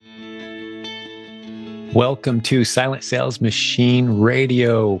Welcome to Silent Sales Machine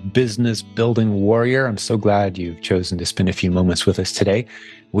Radio, Business Building Warrior. I'm so glad you've chosen to spend a few moments with us today.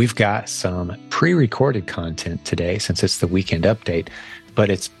 We've got some pre-recorded content today since it's the weekend update, but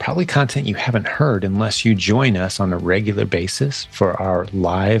it's probably content you haven't heard unless you join us on a regular basis for our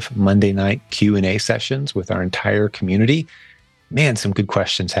live Monday night Q&A sessions with our entire community. Man, some good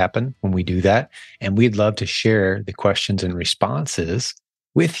questions happen when we do that, and we'd love to share the questions and responses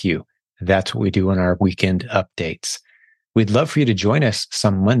with you. That's what we do on our weekend updates. We'd love for you to join us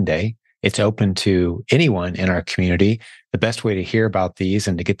some Monday. It's open to anyone in our community. The best way to hear about these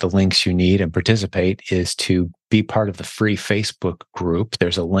and to get the links you need and participate is to be part of the free Facebook group.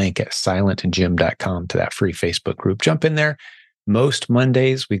 There's a link at silentjim.com to that free Facebook group. Jump in there. Most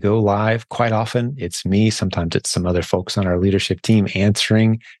Mondays we go live. Quite often it's me. Sometimes it's some other folks on our leadership team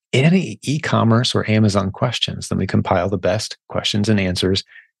answering any e-commerce or Amazon questions. Then we compile the best questions and answers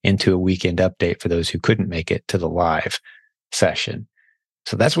into a weekend update for those who couldn't make it to the live session.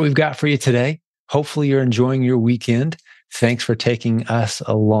 So that's what we've got for you today. Hopefully you're enjoying your weekend. Thanks for taking us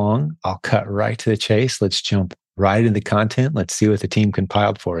along. I'll cut right to the chase. Let's jump right into content. Let's see what the team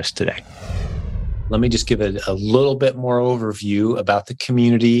compiled for us today. Let me just give a little bit more overview about the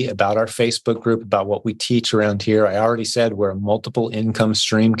community, about our Facebook group, about what we teach around here. I already said we're a multiple income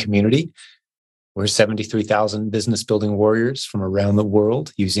stream community. We're 73,000 business building warriors from around the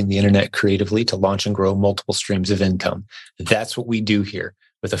world using the internet creatively to launch and grow multiple streams of income. That's what we do here,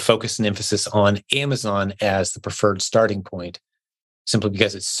 with a focus and emphasis on Amazon as the preferred starting point, simply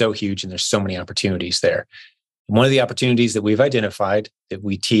because it's so huge and there's so many opportunities there. And one of the opportunities that we've identified that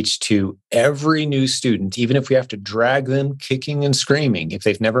we teach to every new student, even if we have to drag them kicking and screaming, if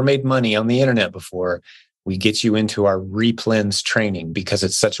they've never made money on the internet before, we get you into our replens training because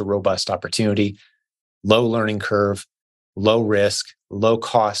it's such a robust opportunity, low learning curve, low risk, low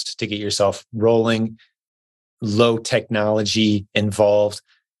cost to get yourself rolling, low technology involved,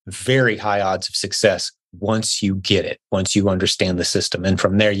 very high odds of success once you get it, once you understand the system. And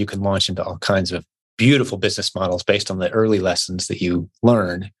from there, you can launch into all kinds of beautiful business models based on the early lessons that you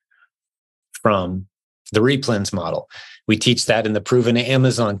learn from the replens model. We teach that in the Proven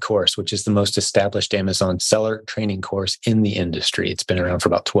Amazon course, which is the most established Amazon seller training course in the industry. It's been around for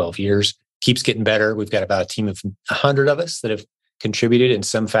about 12 years, keeps getting better. We've got about a team of 100 of us that have contributed in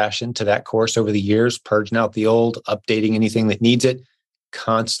some fashion to that course over the years, purging out the old, updating anything that needs it,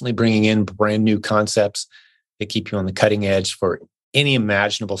 constantly bringing in brand new concepts that keep you on the cutting edge for any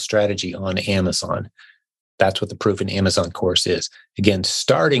imaginable strategy on Amazon. That's what the Proven Amazon course is. Again,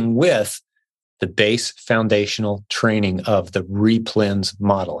 starting with the base foundational training of the replens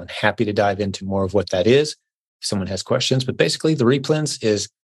model. And happy to dive into more of what that is if someone has questions. But basically, the replens is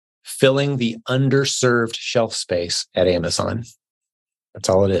filling the underserved shelf space at Amazon. That's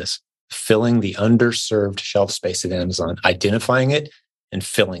all it is. Filling the underserved shelf space at Amazon, identifying it and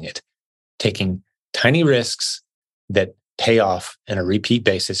filling it, taking tiny risks that pay off on a repeat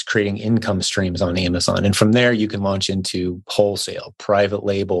basis, creating income streams on Amazon. And from there, you can launch into wholesale, private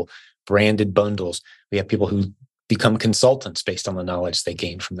label, branded bundles. We have people who become consultants based on the knowledge they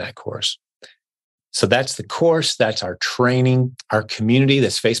gain from that course. So that's the course. That's our training, our community,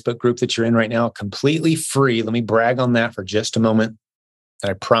 this Facebook group that you're in right now, completely free. Let me brag on that for just a moment.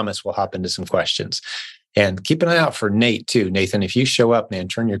 And I promise we'll hop into some questions. And keep an eye out for Nate too. Nathan, if you show up, man,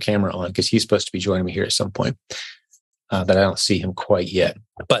 turn your camera on because he's supposed to be joining me here at some point. But I don't see him quite yet.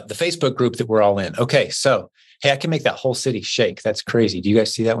 But the Facebook group that we're all in. Okay, so, hey, I can make that whole city shake. That's crazy. Do you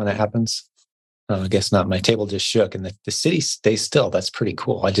guys see that when that happens? I guess not. My table just shook and the city stays still. That's pretty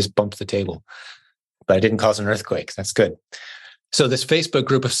cool. I just bumped the table, but I didn't cause an earthquake. That's good. So this Facebook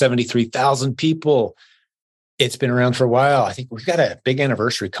group of 73,000 people, it's been around for a while. I think we've got a big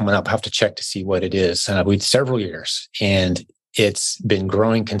anniversary coming up. I have to check to see what it is. We've several years, and it's been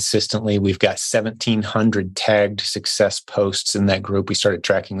growing consistently. We've got 1,700 tagged success posts in that group. We started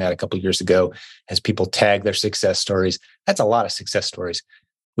tracking that a couple of years ago as people tag their success stories. That's a lot of success stories.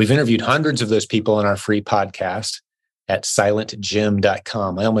 We've interviewed hundreds of those people on our free podcast at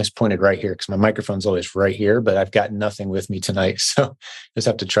silentjim.com. I almost pointed right here because my microphone's always right here, but I've got nothing with me tonight. So just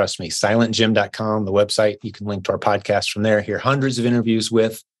have to trust me. Silentjim.com, the website. You can link to our podcast from there. Hear hundreds of interviews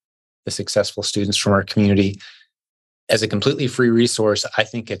with the successful students from our community. As a completely free resource, I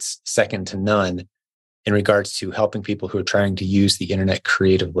think it's second to none in regards to helping people who are trying to use the internet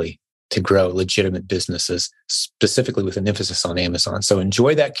creatively to grow legitimate businesses, specifically with an emphasis on Amazon. So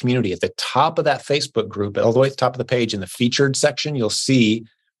enjoy that community. At the top of that Facebook group, all the way at the top of the page in the featured section, you'll see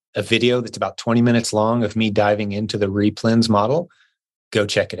a video that's about 20 minutes long of me diving into the replens model. Go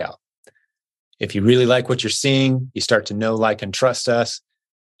check it out. If you really like what you're seeing, you start to know, like, and trust us,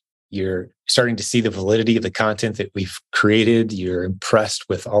 You're starting to see the validity of the content that we've created. You're impressed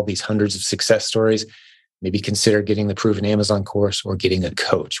with all these hundreds of success stories. Maybe consider getting the Proven Amazon course or getting a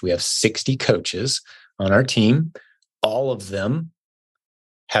coach. We have 60 coaches on our team. All of them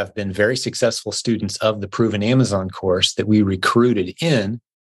have been very successful students of the Proven Amazon course that we recruited in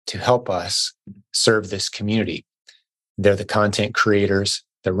to help us serve this community. They're the content creators.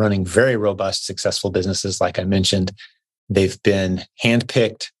 They're running very robust, successful businesses. Like I mentioned, they've been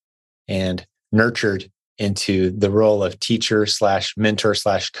handpicked and nurtured into the role of teacher / mentor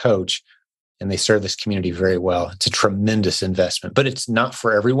 / coach. And they serve this community very well. It's a tremendous investment, but it's not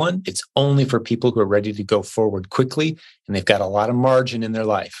for everyone. It's only for people who are ready to go forward quickly and they've got a lot of margin in their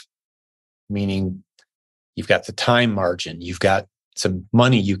life, meaning you've got the time margin, you've got some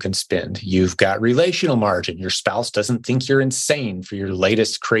money you can spend, you've got relational margin. Your spouse doesn't think you're insane for your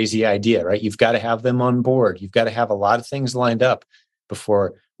latest crazy idea, right? You've got to have them on board. You've got to have a lot of things lined up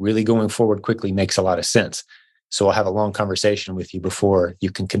before really going forward quickly makes a lot of sense. So I'll have a long conversation with you before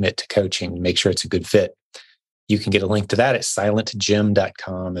you can commit to coaching and make sure it's a good fit. You can get a link to that at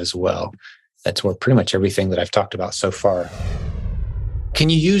silentgym.com as well. That's where pretty much everything that I've talked about so far. Can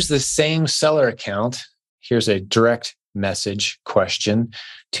you use the same seller account? Here's a direct message question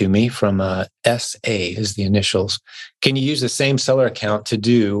to me from SA is the initials. Can you use the same seller account to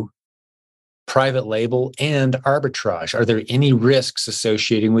do private label and arbitrage? Are there any risks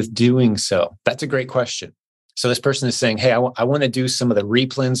associated with doing so? That's a great question. So this person is saying, hey, I want to do some of the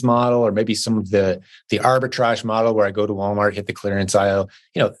replens model or maybe some of the arbitrage model where I go to Walmart, hit the clearance aisle.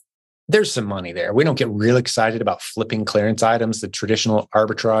 There's some money there. We don't get real excited about flipping clearance items, the traditional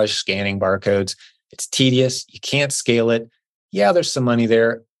arbitrage, scanning barcodes. It's tedious. You can't scale it. Yeah, there's some money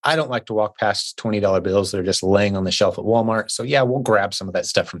there. I don't like to walk past $20 bills that are just laying on the shelf at Walmart. So yeah, we'll grab some of that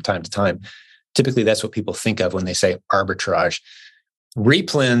stuff from time to time. Typically, that's what people think of when they say arbitrage.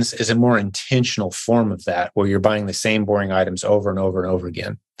 Replens is a more intentional form of that, where you're buying the same boring items over and over and over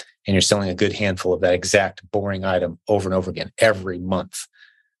again, and you're selling a good handful of that exact boring item over and over again every month.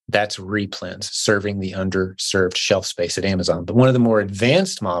 That's replens, serving the underserved shelf space at Amazon. But one of the more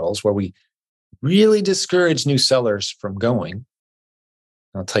advanced models where we really discourage new sellers from going,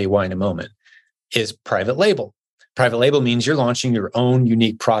 I'll tell you why in a moment, is private label. Private label means you're launching your own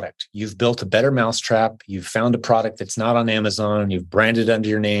unique product. You've built a better mousetrap. You've found a product that's not on Amazon. You've branded under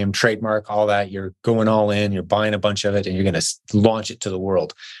your name, trademark, all that. You're going all in. You're buying a bunch of it, and you're going to launch it to the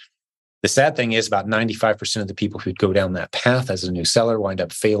world. The sad thing is about 95% of the people who go down that path as a new seller wind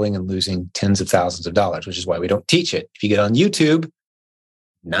up failing and losing tens of thousands of dollars, which is why we don't teach it. If you get on YouTube,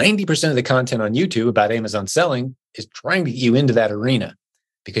 90% of the content on YouTube about Amazon selling is trying to get you into that arena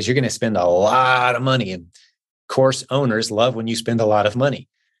because you're going to spend a lot of money. And course owners love when you spend a lot of money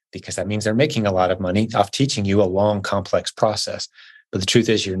because that means they're making a lot of money off teaching you a long, complex process. But the truth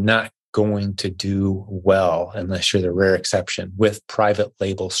is you're not going to do well unless you're the rare exception with private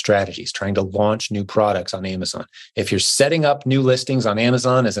label strategies, trying to launch new products on Amazon. If you're setting up new listings on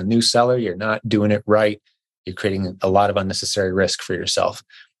Amazon as a new seller, you're not doing it right. You're creating a lot of unnecessary risk for yourself,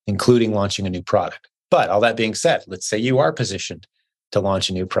 including launching a new product. But all that being said, let's say you are positioned to launch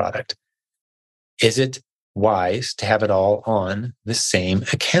a new product. Is it wise to have it all on the same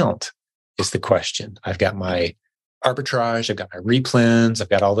account is the question. I've got my arbitrage, I've got my replens, I've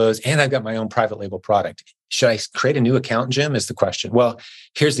got all those, and I've got my own private label product. Should I create a new account, Jim, is the question. Well,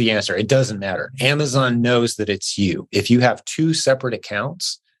 here's the answer. It doesn't matter. Amazon knows that it's you. If you have two separate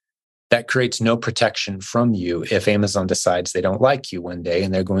accounts, that creates no protection from you if Amazon decides they don't like you one day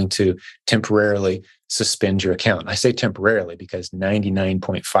and they're going to temporarily suspend your account. I say temporarily because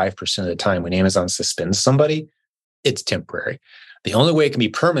 99.5% of the time when Amazon suspends somebody, it's temporary. The only way it can be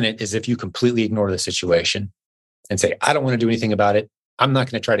permanent is if you completely ignore the situation and say, I don't want to do anything about it. I'm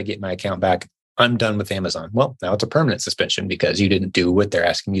not going to try to get my account back. I'm done with Amazon. Well, now it's a permanent suspension because you didn't do what they're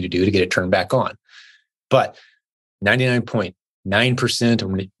asking you to do to get it turned back on. But 99.9%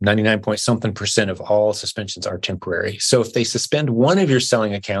 or 99 point something percent of all suspensions are temporary. So if they suspend one of your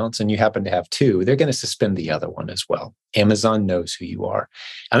selling accounts and you happen to have two, they're going to suspend the other one as well. Amazon knows who you are.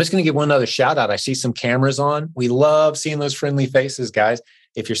 I'm just going to give one other shout out. I see some cameras on. We love seeing those friendly faces, guys.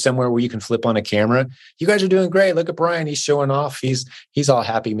 If you're somewhere where you can flip on a camera, you guys are doing great. Look at Brian. He's showing off. He's all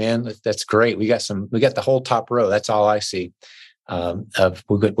happy, man. That's great. We got the whole top row. That's all I see.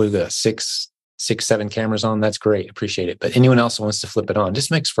 We've got six, 7 cameras on. That's great. Appreciate it. But anyone else who wants to flip it on,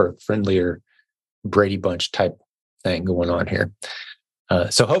 just makes for a friendlier Brady Bunch type thing going on here.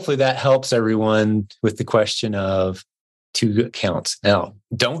 So hopefully that helps everyone with the question of 2 accounts. Now,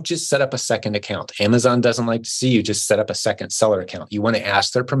 don't just set up a second account. Amazon doesn't like to see you just set up a second seller account. You want to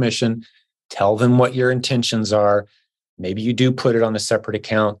ask their permission, tell them what your intentions are. Maybe you do put it on a separate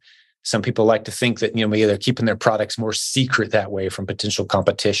account. Some people like to think that, maybe they're keeping their products more secret that way from potential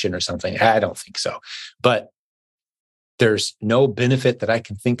competition or something. I don't think so. But there's no benefit that I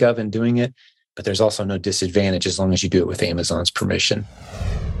can think of in doing it, but there's also no disadvantage as long as you do it with Amazon's permission.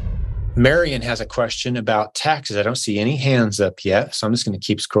 Marion has a question about taxes. I don't see any hands up yet, so I'm just going to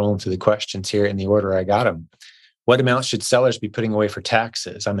keep scrolling through the questions here in the order I got them. What amounts should sellers be putting away for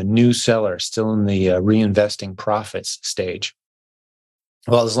taxes? I'm a new seller, still in the reinvesting profits stage.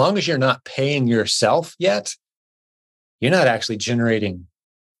 Well, as long as you're not paying yourself yet, you're not actually generating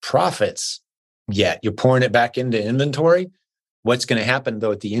profits yet. You're pouring it back into inventory. What's going to happen,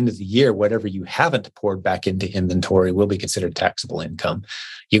 though, at the end of the year, whatever you haven't poured back into inventory will be considered taxable income.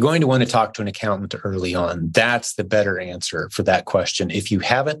 You're going to want to talk to an accountant early on. That's the better answer for that question. If you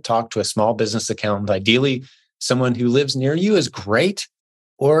haven't talked to a small business accountant, ideally, someone who lives near you is great.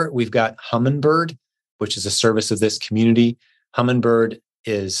 Or we've got Humminbird, which is a service of this community. Humminbird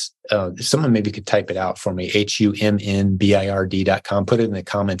is, someone maybe could type it out for me, HUMNBIRD.com. Put it in the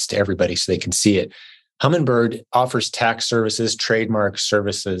comments to everybody so they can see it. Humminbird offers tax services, trademark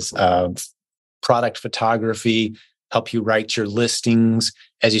services, product photography, help you write your listings.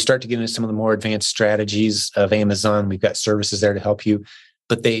 As you start to get into some of the more advanced strategies of Amazon, we've got services there to help you,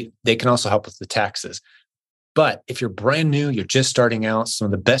 but they can also help with the taxes. But if you're brand new, you're just starting out, some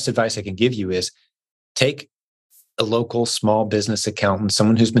of the best advice I can give you is take a local small business accountant,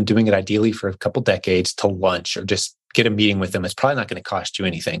 someone who's been doing it ideally for a couple decades, to lunch or just get a meeting with them. It's probably not going to cost you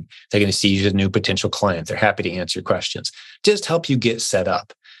anything. They're going to see you as a new potential client. They're happy to answer your questions. Just help you get set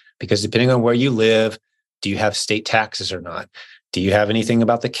up. Because depending on where you live, do you have state taxes or not? Do you have anything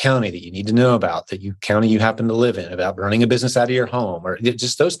about the county that you need to know about, county you happen to live in, about running a business out of your home, or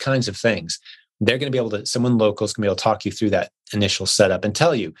just those kinds of things? They're going to be able to, someone local is going to be able to talk you through that initial setup and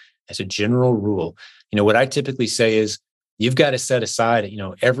tell you, as a general rule, what I typically say is, you've got to set aside,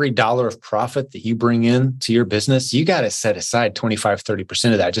 every dollar of profit that you bring in to your business, you got to set aside 25,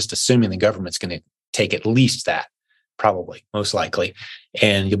 30% of that, just assuming the government's going to take at least that, probably, most likely.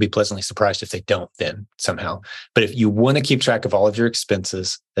 And you'll be pleasantly surprised if they don't then somehow. But if you want to keep track of all of your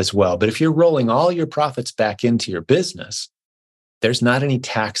expenses as well, but if you're rolling all your profits back into your business, there's not any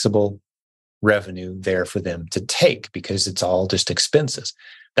taxable revenue there for them to take because it's all just expenses.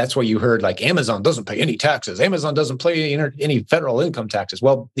 That's why you heard like Amazon doesn't pay any taxes. Amazon doesn't pay any federal income taxes.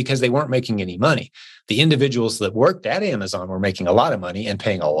 Well, because they weren't making any money. The individuals that worked at Amazon were making a lot of money and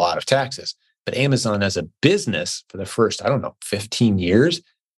paying a lot of taxes. But Amazon as a business for the first, 15 years,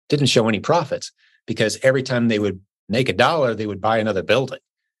 didn't show any profits because every time they would make a dollar, they would buy another building.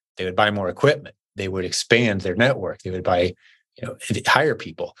 They would buy more equipment. They would expand their network. They would buy, hire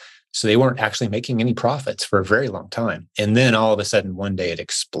people. So they weren't actually making any profits for a very long time. And then all of a sudden, one day it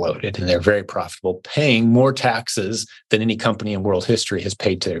exploded and they're very profitable, paying more taxes than any company in world history has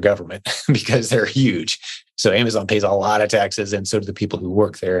paid to their government because they're huge. So Amazon pays a lot of taxes, and so do the people who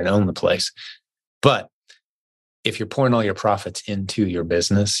work there and own the place. But if you're pouring all your profits into your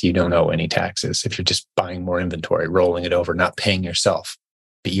business, you don't owe any taxes. If you're just buying more inventory, rolling it over, not paying yourself.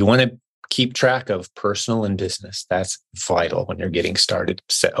 But you want to keep track of personal and business. That's vital when you're getting started.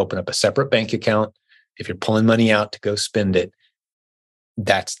 Open up a separate bank account. If you're pulling money out to go spend it,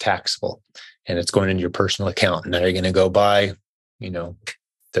 that's taxable. And it's going into your personal account. And now you're going to go buy,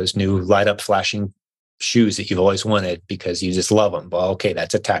 those new light up flashing shoes that you've always wanted because you just love them. Well, okay,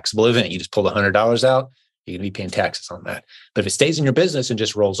 that's a taxable event. You just pulled $100 out. You're going to be paying taxes on that. But if it stays in your business and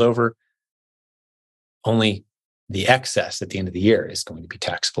just rolls over, only the excess at the end of the year is going to be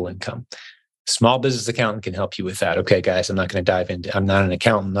taxable income. Small business accountant can help you with that. Okay, guys, I'm not going to dive into, I'm not an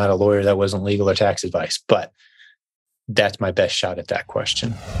accountant, not a lawyer. That wasn't legal or tax advice, but that's my best shot at that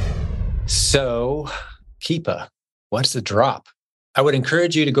question. So, Keepa, what's the drop? I would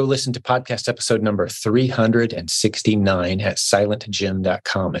encourage you to go listen to podcast episode number 369 at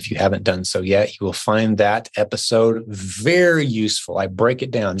silentjim.com. If you haven't done so yet, you will find that episode very useful. I break it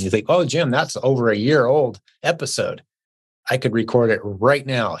down. You think, oh, Jim, that's over a year old episode. I could record it right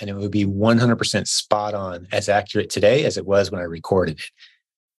now and it would be 100% spot on, as accurate today as it was when I recorded it.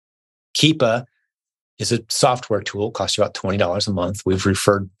 Keepa is a software tool, costs you about $20 a month. We've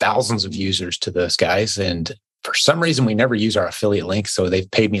referred thousands of users to those guys, and for some reason, we never use our affiliate link. So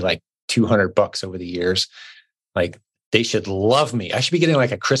they've paid me like $200 over the years. Like, they should love me. I should be getting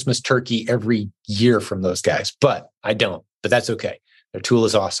like a Christmas turkey every year from those guys, but I don't. But that's okay. Their tool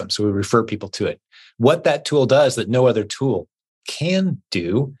is awesome. So we refer people to it. What that tool does that no other tool can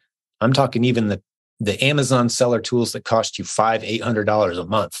do, I'm talking even the Amazon seller tools that cost you $500, $800 a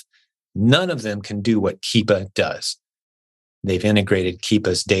month. None of them can do what Keepa does. They've integrated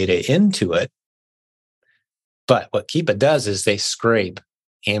Keepa's data into it. But what Keepa does is they scrape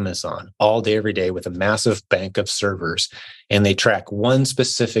Amazon all day, every day with a massive bank of servers, and they track one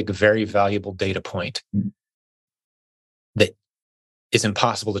specific, very valuable data point that is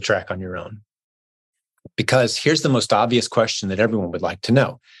impossible to track on your own. Because here's the most obvious question that everyone would like to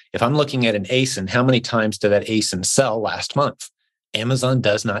know. If I'm looking at an ASIN, how many times did that ASIN sell last month? Amazon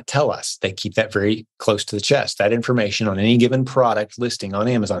does not tell us. They keep that very close to the chest. That information on any given product listing on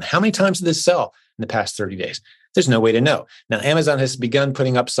Amazon. How many times did this sell in the past 30 days? There's no way to know. Now, Amazon has begun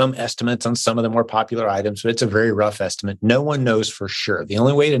putting up some estimates on some of the more popular items, but it's a very rough estimate. No one knows for sure. The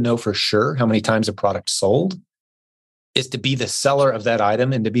only way to know for sure how many times a product sold is to be the seller of that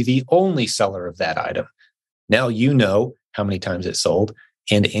item and to be the only seller of that item. Now you know how many times it sold,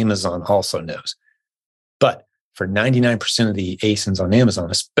 and Amazon also knows. But for 99% of the ASINs on Amazon,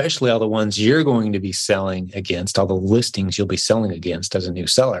 especially all the ones you're going to be selling against, all the listings you'll be selling against as a new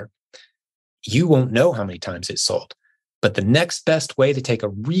seller, you won't know how many times it sold. But the next best way to take a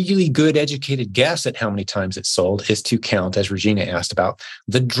really good educated guess at how many times it sold is to count, as Regina asked about,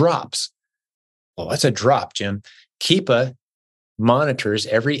 the drops. Well, what's a drop, Jim? Keepa monitors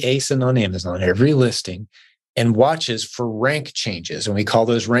every ASIN on Amazon, every listing, and watches for rank changes. And we call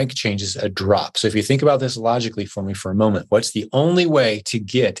those rank changes a drop. So if you think about this logically for me for a moment, what's the only way to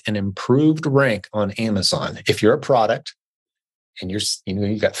get an improved rank on Amazon? If you're a product and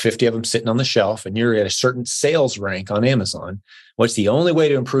you've got 50 of them sitting on the shelf and you're at a certain sales rank on Amazon, what's the only way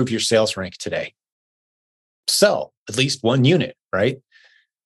to improve your sales rank today? Sell at least one unit, right?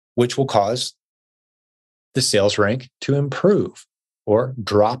 Which will cause the sales rank to improve or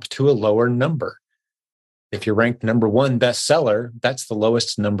drop to a lower number. If you're ranked number one bestseller, that's the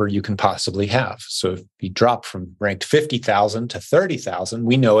lowest number you can possibly have. So if you drop from ranked 50,000 to 30,000,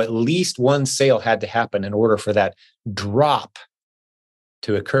 we know at least one sale had to happen in order for that drop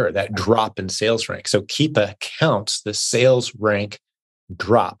to occur, that drop in sales rank. So Keepa counts the sales rank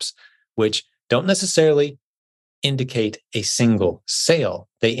drops, which don't necessarily indicate a single sale.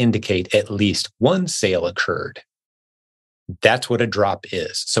 They indicate at least one sale occurred. That's what a drop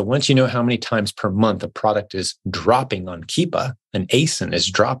is. So once you know how many times per month a product is dropping on Keepa, an ASIN is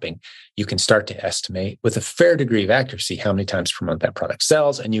dropping, you can start to estimate with a fair degree of accuracy how many times per month that product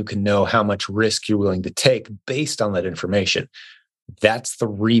sells, and you can know how much risk you're willing to take based on that information. That's the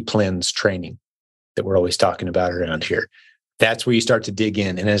replens training that we're always talking about around here. That's where you start to dig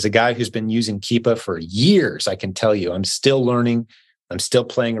in. And as a guy who's been using Keepa for years, I can tell you, I'm still learning. I'm still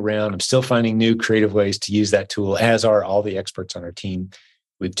playing around. I'm still finding new creative ways to use that tool, as are all the experts on our team.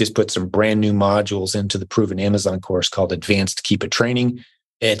 We've just put some brand new modules into the Proven Amazon course called Advanced Keepa Training.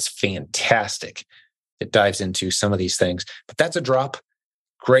 It's fantastic. It dives into some of these things. But that's a drop.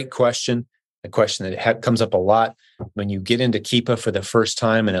 Great question. A question that comes up a lot when you get into Keepa for the first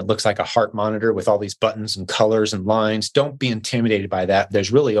time and it looks like a heart monitor with all these buttons and colors and lines. Don't be intimidated by that.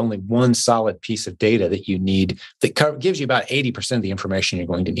 There's really only one solid piece of data that you need that gives you about 80% of the information you're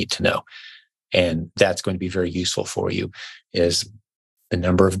going to need to know. And that's going to be very useful for you, is the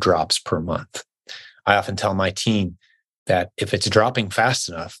number of drops per month. I often tell my team that if it's dropping fast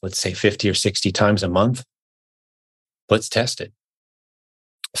enough, let's say 50 or 60 times a month, let's test it.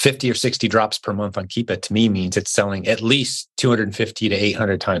 50 or 60 drops per month on Keepa to me means it's selling at least 250 to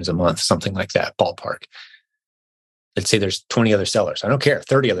 800 times a month, something like that, ballpark. Let's say there's 20 other sellers. I don't care.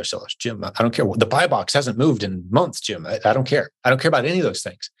 30 other sellers. Jim, I don't care. The buy box hasn't moved in months, Jim. I don't care. I don't care about any of those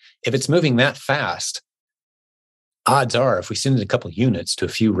things. If it's moving that fast, odds are if we send in a couple of units to a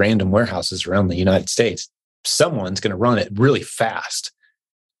few random warehouses around the United States, someone's going to run it really fast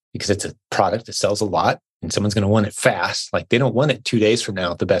because it's a product that sells a lot. And someone's going to want it fast. Like they don't want it 2 days from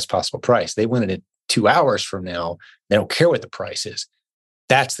now at the best possible price. They want it 2 hours from now. They don't care what the price is.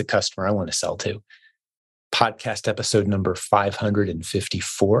 That's the customer I want to sell to. Podcast episode number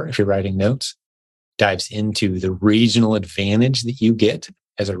 554, if you're writing notes, dives into the regional advantage that you get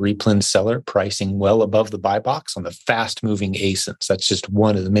as a replen seller, pricing well above the buy box on the fast-moving ASINs. That's just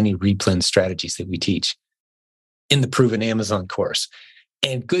one of the many replen strategies that we teach in the Proven Amazon course.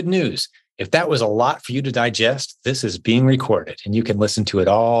 And good news, if that was a lot for you to digest, this is being recorded and you can listen to it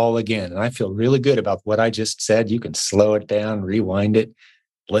all again. And I feel really good about what I just said. You can slow it down, rewind it,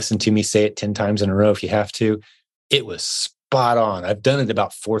 listen to me say it 10 times in a row if you have to. It was spot on. I've done it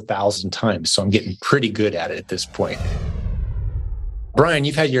about 4,000 times, so I'm getting pretty good at it at this point. Brian,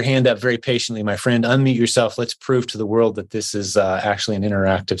 you've had your hand up very patiently, my friend. Unmute yourself. Let's prove to the world that this is actually an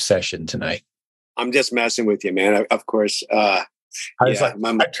interactive session tonight. I'm just messing with you, man. Of course. I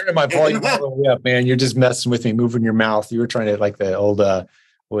turned my volume all the way up, man. You're just messing with me, moving your mouth. You were trying to like the old, what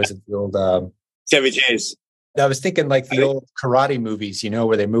was it? The old Chevy Chase. I was thinking like the old karate movies,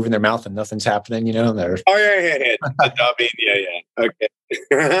 where they're moving their mouth and nothing's happening, and they're yeah. The dubbing, yeah. Okay.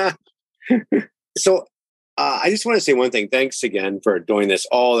 So I just want to say one thing. Thanks again for doing this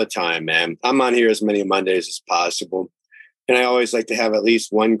all the time, man. I'm on here as many Mondays as possible. And I always like to have at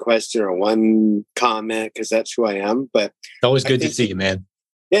least one question or one comment because that's who I am. But It's always good to see you, man.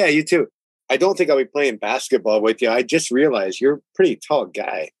 Yeah, you too. I don't think I'll be playing basketball with you. I just realized you're a pretty tall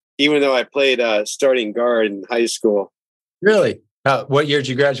guy, even though I played starting guard in high school. Really? What year did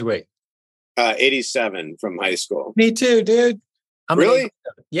you graduate? 87 from high school. Me too, dude. I'm really?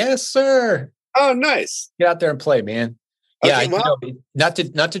 Yes, sir. Oh, nice. Get out there and play, man. Yeah, Okay, well, not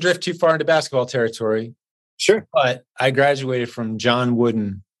to drift too far into basketball territory. Sure. But I graduated from John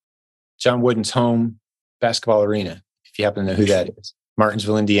Wooden's home basketball arena, if you happen to know who that is.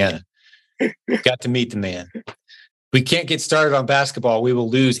 Martinsville, Indiana. Got to meet the man. We can't get started on basketball. We will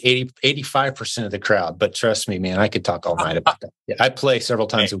lose 85% of the crowd. But trust me, man, I could talk all night about that. Yeah, I play several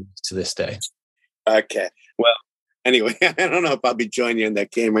times a week to this day. Okay. Well, anyway, I don't know if I'll be joining you in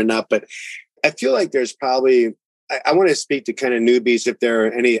that game or not, but I feel like there's probably, I want to speak to kind of newbies if there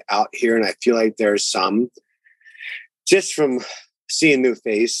are any out here, and I feel like there's some just from seeing new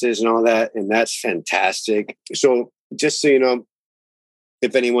faces and all that, and that's fantastic. So just so you know,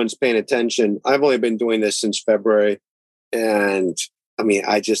 if anyone's paying attention, I've only been doing this since February, and I mean,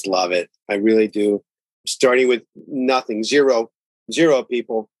 I just love it. I really do. Starting with nothing, zero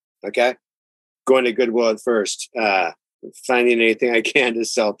people, okay? Going to Goodwill at first, finding anything I can to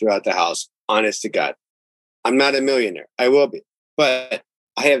sell throughout the house, honest to God. I'm not a millionaire. I will be. But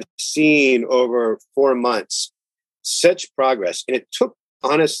I have seen over 4 months such progress. And it took,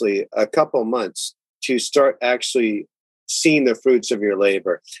 honestly, a couple months to start actually seeing the fruits of your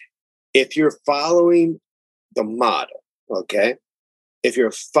labor. If you're following the model, okay? If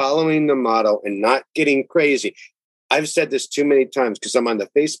you're following the model and not getting crazy, I've said this too many times because I'm on the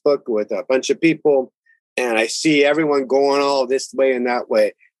Facebook with a bunch of people and I see everyone going all this way and that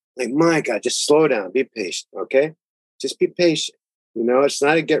way. Like, my God, just slow down, be patient, okay? Just be patient. You know, it's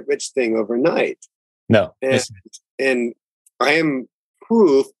not a get rich thing overnight. No. And I am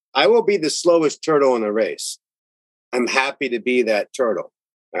proof I will be the slowest turtle in the race. I'm happy to be that turtle,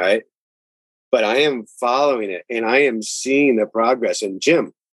 all right? But I am following it and I am seeing the progress. And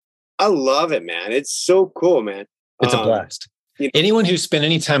Jim, I love it, man. It's so cool, man. It's a blast. Anyone who's spent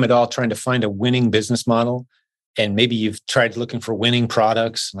any time at all trying to find a winning business model, and maybe you've tried looking for winning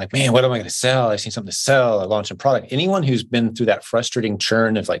products, like, man, what am I going to sell? I see something to sell. I launch a product. Anyone who's been through that frustrating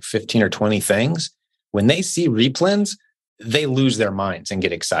churn of like 15 or 20 things, when they see replens, they lose their minds and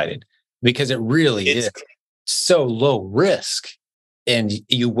get excited because it really is so low risk. And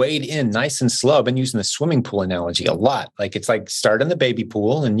you wade in nice and slow. I've been using the swimming pool analogy a lot. Like, it's like start in the baby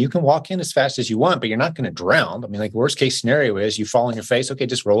pool and you can walk in as fast as you want, but you're not going to drown. I mean, like, worst case scenario is you fall on your face. Okay,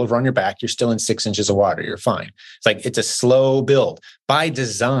 just roll over on your back. You're still in 6 inches of water. You're fine. It's like, it's a slow build by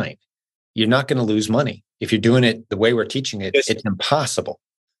design. You're not going to lose money. If you're doing it the way we're teaching it, it's impossible.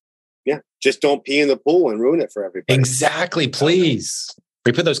 Yeah. Just don't pee in the pool and ruin it for everybody. Exactly. Please.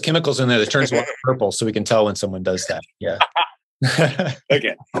 We put those chemicals in there that turns water purple so we can tell when someone does that. Yeah.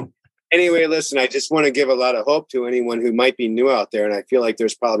 Okay. Anyway, listen, I just want to give a lot of hope to anyone who might be new out there. And I feel like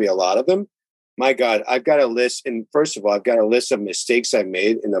there's probably a lot of them. My God, I've got a list. And first of all, I've got a list of mistakes I've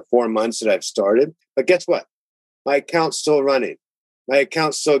made in the 4 months that I've started. But guess what? My account's still running. My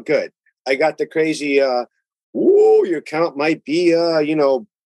account's still good. I got the crazy, your account might be,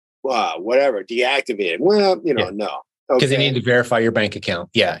 whatever, deactivated. Well, no. Because they need to verify your bank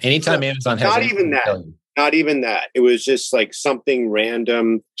account. Yeah. Anytime Amazon has not even that. Not even that. It was just like something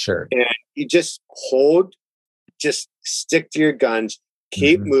random. Sure. And you just stick to your guns,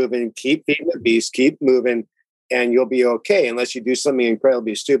 keep moving, keep feeding the beast, keep moving, and you'll be okay unless you do something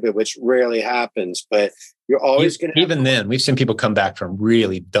incredibly stupid, which rarely happens. But you're always going to. Even then, we've seen people come back from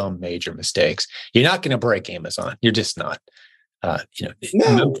really dumb, major mistakes. You're not going to break Amazon. You're just not.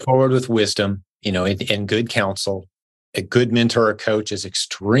 Move forward with wisdom, and good counsel. A good mentor or coach is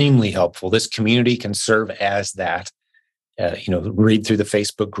extremely helpful. This community can serve as that. Read through the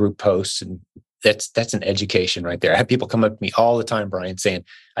Facebook group posts, and that's an education right there. I have people come up to me all the time, Brian, saying,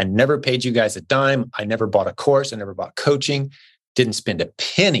 I never paid you guys a dime. I never bought a course. I never bought coaching. Didn't spend a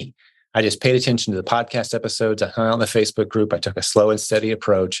penny. I just paid attention to the podcast episodes. I hung out in the Facebook group. I took a slow and steady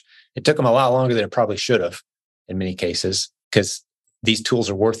approach. It took them a lot longer than it probably should have in many cases, because these tools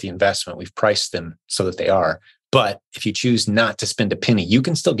are worth the investment. We've priced them so that they are. But if you choose not to spend a penny, you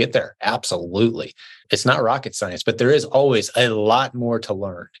can still get there. Absolutely. It's not rocket science, but there is always a lot more to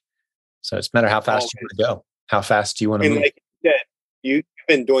learn. So it's a matter how fast you want to go. How fast do you want to move? Like you said, you've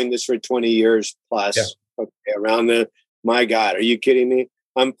been doing this for 20 years plus. Yeah. Okay, my God, are you kidding me?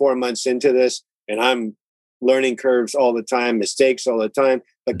 I'm 4 months into this and I'm learning curves all the time, mistakes all the time.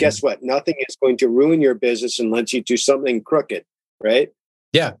 But guess what? Nothing is going to ruin your business unless you do something crooked, right?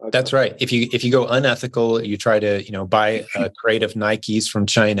 Yeah, that's right. If you go unethical, you try to, buy a crate of Nikes from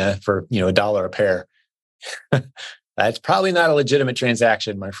China for, $1 a pair. That's probably not a legitimate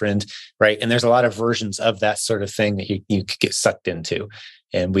transaction, my friend, right? And there's a lot of versions of that sort of thing that you could get sucked into.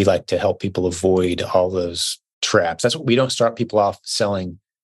 And we like to help people avoid all those traps. That's what we don't start people off selling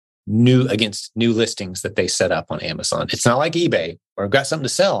against new listings that they set up on Amazon. It's not like eBay or I've got something to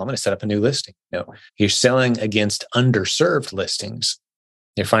sell, I'm going to set up a new listing. No, you're selling against underserved listings.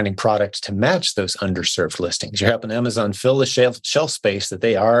 You're finding products to match those underserved listings. You're helping Amazon fill the shelf space that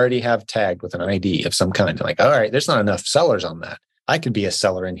they already have tagged with an ID of some kind. Like, all right, there's not enough sellers on that. I could be a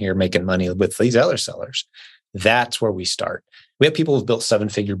seller in here making money with these other sellers. That's where we start. We have people who've built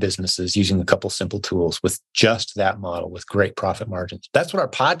 7-figure businesses using a couple simple tools with just that model with great profit margins. That's what our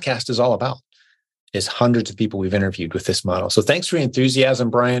podcast is all about, is hundreds of people we've interviewed with this model. So thanks for your enthusiasm,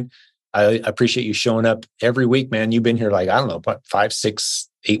 Brian. I appreciate you showing up every week, man. You've been here 5, 6,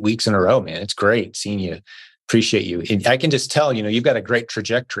 8 weeks in a row, man. It's great seeing you. Appreciate you. And I can just tell, you've got a great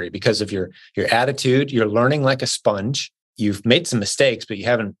trajectory because of your attitude. You're learning like a sponge. You've made some mistakes, but you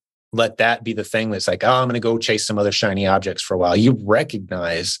haven't let that be the thing that's like, I'm going to go chase some other shiny objects for a while. You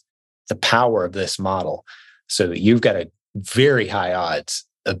recognize the power of this model. So you've got a very high odds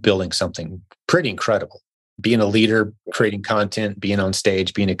of building something pretty incredible. Being a leader, creating content, being on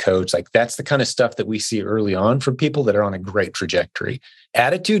stage, being a coach, that's the kind of stuff that we see early on from people that are on a great trajectory.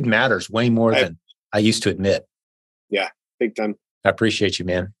 Attitude matters way more than I used to admit. Yeah, big time. I appreciate you,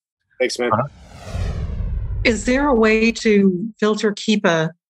 man. Thanks, man. Is there a way to filter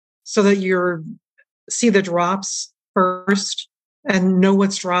Keepa so that you see the drops first and know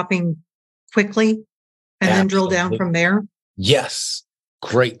what's dropping quickly and then drill down from there? Yes.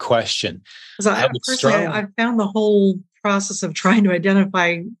 Great question. I found the whole process of trying to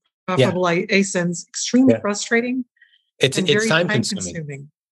identify profitable ASINs extremely frustrating. It's time consuming.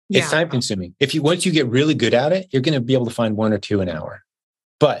 It's time consuming. Once you get really good at it, you're going to be able to find 1 or 2 an hour.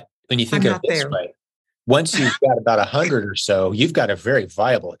 But when you think of it this way, once you've got about 100 or so, you've got a very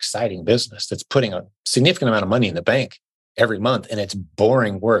viable, exciting business that's putting a significant amount of money in the bank every month. And it's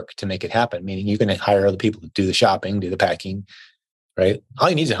boring work to make it happen, meaning you're going to hire other people to do the shopping, do the packing, right? All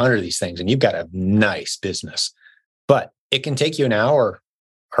you need is 100 of these things and you've got a nice business. But it can take you an hour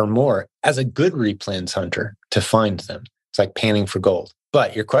or more as a good replens hunter to find them. It's like panning for gold.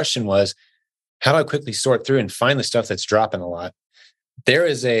 But your question was, how do I quickly sort through and find the stuff that's dropping a lot? There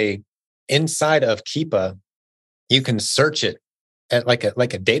is inside of Keepa, you can search it at like a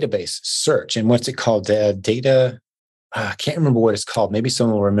database search. And what's it called? Data. I can't remember what it's called. Maybe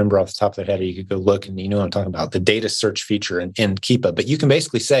someone will remember off the top of their head, or you could go look and you know what I'm talking about, the data search feature in Keepa. But you can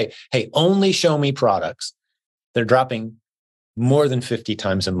basically say, hey, only show me products that are dropping more than 50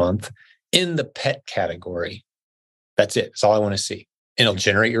 times a month in the pet category. That's it. That's all I want to see. And it'll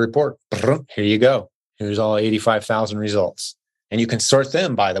generate your report. Here you go. Here's all 85,000 results. And you can sort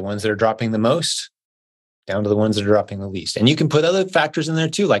them by the ones that are dropping the most down to the ones that are dropping the least. And you can put other factors in there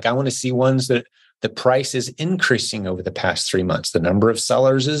too. Like I want to see ones that the price is increasing over the past 3 months. The number of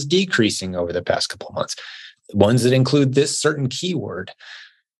sellers is decreasing over the past couple of months. Ones that include this certain keyword,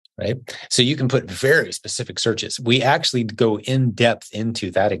 right? So you can put very specific searches. We actually go in depth into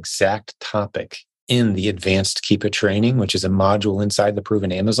that exact topic in the Advanced Keepa Training, which is a module inside the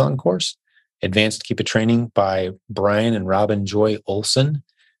Proven Amazon course. Advanced Keepa Training by Brian and Robin Joy Olson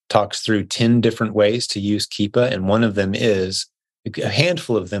talks through 10 different ways to use Keepa. And one of them is, a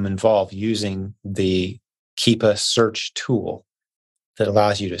handful of them involve using the Keepa search tool that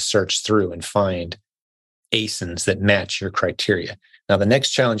allows you to search through and find ASINs that match your criteria. Now, the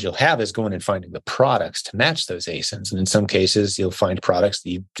next challenge you'll have is going and finding the products to match those ASINs. And in some cases, you'll find products that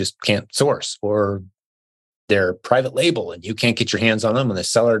you just can't source, or they're private label and you can't get your hands on them and the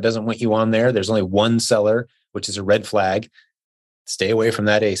seller doesn't want you on there. There's only one seller, which is a red flag. Stay away from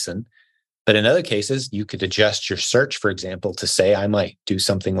that ASIN. But in other cases, you could adjust your search, for example, to say, I might do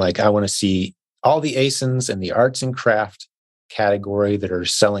something like, I want to see all the ASINs in the arts and craft category that are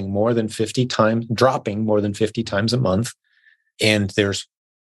selling more than 50 times, dropping more than 50 times a month. And there's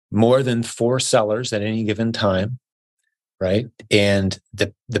more than 4 sellers at any given time, right? And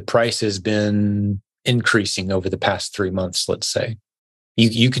the price has been increasing over the past 3 months, let's say.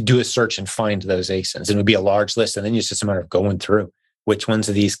 You could do a search and find those ASINs. And it would be a large list. And then it's just a matter of going through. Which ones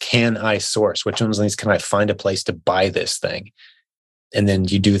of these can I source? Which ones of these can I find a place to buy this thing? And then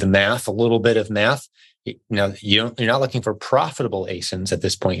you do the math, a little bit of math. You're not looking for profitable ASINs at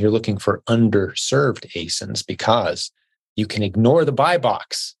this point. You're looking for underserved ASINs because You can ignore the buy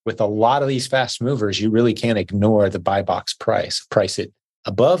box. With a lot of these fast movers, you really can't ignore the buy box price. Price it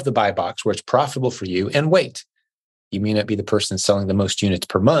above the buy box where it's profitable for you and wait. You may not be the person selling the most units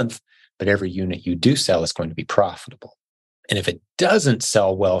per month, but every unit you do sell is going to be profitable. And if it doesn't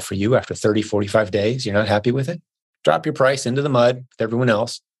sell well for you after 30, 45 days, you're not happy with it, drop your price into the mud with everyone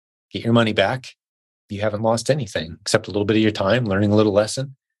else, get your money back. You haven't lost anything except a little bit of your time, learning a little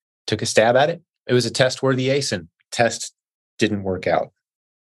lesson, took a stab at it. It was a test-worthy ASIN. Test didn't work out.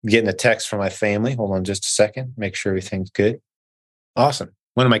 I'm getting a text from my family. Hold on just a second. Make sure everything's good. Awesome.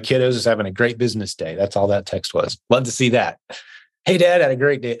 One of my kiddos is having a great business day. That's all that text was. Love to see that. Hey, Dad, had a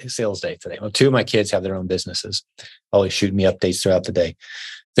great day, sales day today. Well, two of my kids have their own businesses. Always shooting me updates throughout the day.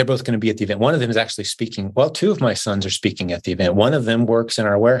 They're both going to be at the event. One of them is actually speaking. Well, two of my sons are speaking at the event. One of them works in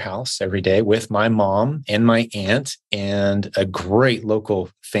our warehouse every day with my mom and my aunt and a great local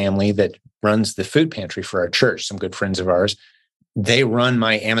family that runs the food pantry for our church, some good friends of ours. They run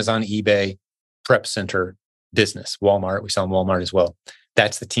my Amazon, eBay, prep center business, Walmart. We sell in Walmart as well.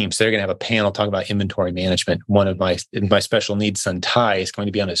 That's the team. So they're going to have a panel talking about inventory management. One of my special needs son, Ty, is going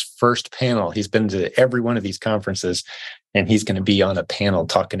to be on his first panel. He's been to every one of these conferences, and he's going to be on a panel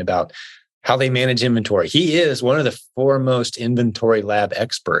talking about how they manage inventory. He is one of the foremost inventory lab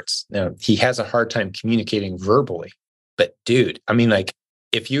experts. Now, he has a hard time communicating verbally, but dude, I mean, like,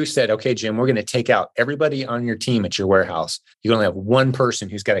 if you said, okay, Jim, we're going to take out everybody on your team at your warehouse, you only have one person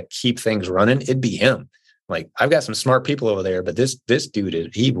who's got to keep things running, it'd be him. Like, I've got some smart people over there, but this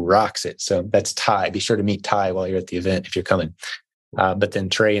dude, he rocks it. So that's Ty. Be sure to meet Ty while you're at the event if you're coming. But then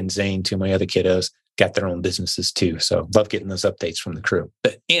Trey and Zane, two of my other kiddos, got their own businesses too. So love getting those updates from the crew.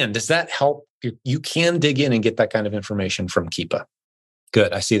 But Ann, does that help? You can dig in and get that kind of information from Keepa.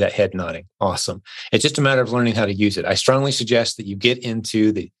 Good. I see that head nodding. Awesome. It's just a matter of learning how to use it. I strongly suggest that you get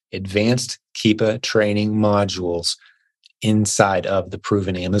into the advanced Keepa training modules inside of the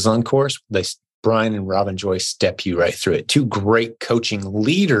Proven Amazon course. Brian and Robin Joyce step you right through it. Two great coaching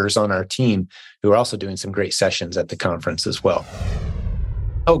leaders on our team who are also doing some great sessions at the conference as well.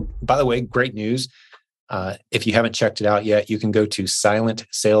 Oh, by the way, great news. If you haven't checked it out yet, you can go to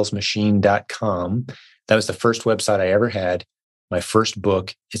silentsalesmachine.com. That was the first website I ever had. My first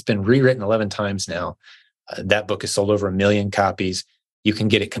book. It's been rewritten 11 times now. That book has sold over 1 million copies. You can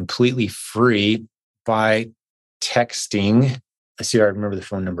get it completely free by texting. I see, I remember the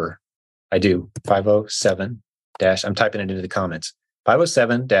phone number. I do. 507 I'm typing it into the comments.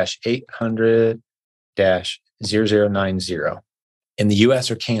 507-800-0090 in the US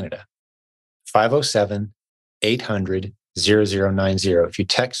or Canada. 507-800-0090. If you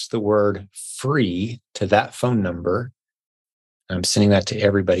text the word free to that phone number, I'm sending that to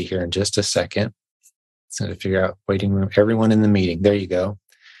everybody here in just a second. So to figure out waiting room, everyone in the meeting. There you go.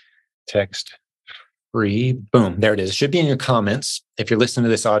 Text free. Boom. There it is. It should be in your comments. If you're listening to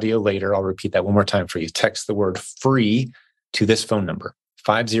this audio later, I'll repeat that one more time for you. Text the word free to this phone number,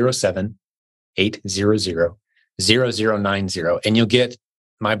 507-800-0090, and you'll get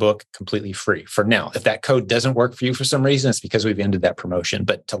my book completely free for now. If that code doesn't work for you for some reason, it's because we've ended that promotion.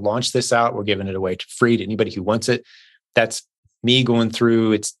 But to launch this out, we're giving it away free to anybody who wants it. That's me going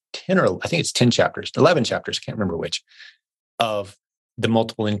through, it's 10 or I think it's 10 chapters, 11 chapters, can't remember which, of the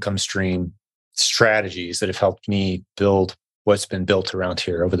multiple income stream strategies that have helped me build what's been built around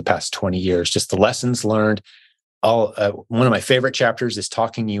here over the past 20 years. Just the lessons learned. One of my favorite chapters is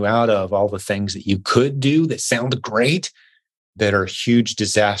talking you out of all the things that you could do that sound great, that are huge,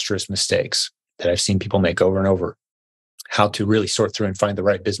 disastrous mistakes that I've seen people make over and over. How to really sort through and find the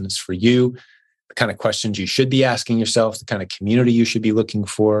right business for you, the kind of questions you should be asking yourself, the kind of community you should be looking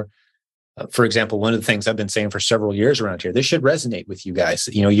for. For example, one of the things I've been saying for several years around here, this should resonate with you guys.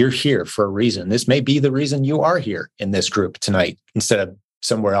 You know, you're here for a reason. This may be the reason you are here in this group tonight instead of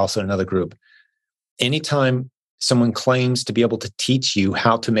somewhere else in another group. Anytime someone claims to be able to teach you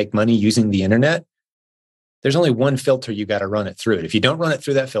how to make money using the internet, there's only one filter you got to run it through. If you don't run it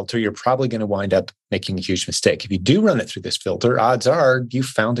through that filter, you're probably going to wind up making a huge mistake. If you do run it through this filter, odds are you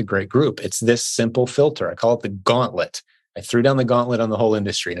found a great group. It's this simple filter. I call it the gauntlet. I threw down the gauntlet on the whole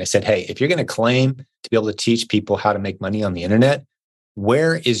industry. And I said, hey, if you're going to claim to be able to teach people how to make money on the internet,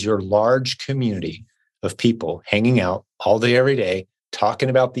 where is your large community of people hanging out all day, every day, talking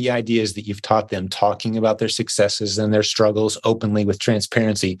about the ideas that you've taught them, talking about their successes and their struggles openly with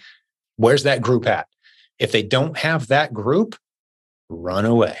transparency? Where's that group at? If they don't have that group, run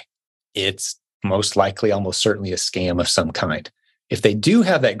away. It's most likely, almost certainly a scam of some kind. If they do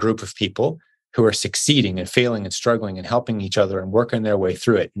have that group of people who are succeeding and failing and struggling and helping each other and working their way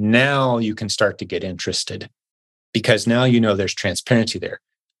through it, now you can start to get interested because now you know there's transparency there.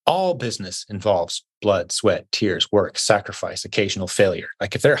 All business involves blood, sweat, tears, work, sacrifice, occasional failure.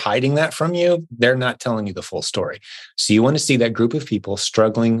 Like if they're hiding that from you, they're not telling you the full story. So you want to see that group of people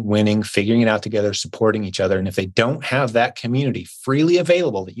struggling, winning, figuring it out together, supporting each other. And if they don't have that community freely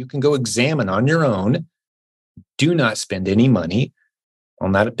available that you can go examine on your own, do not spend any money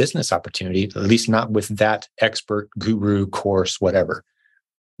on that business opportunity, at least not with that expert, guru, course, whatever.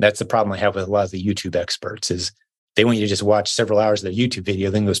 That's the problem I have with a lot of the YouTube experts is they want you to just watch several hours of their YouTube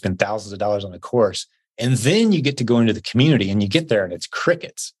video, then go spend thousands of dollars on a course. And then you get to go into the community and you get there and it's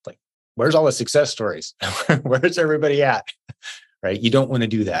crickets. Like, where's all the success stories? Where's everybody at? Right? You don't want to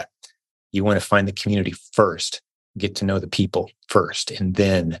do that. You want to find the community first, get to know the people first, and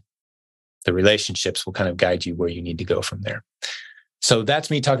then the relationships will kind of guide you where you need to go from there. So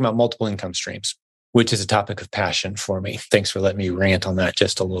that's me talking about multiple income streams, which is a topic of passion for me. Thanks for letting me rant on that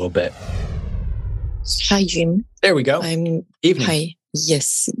just a little bit. Hi, Jim. There we go. Evening. Hi.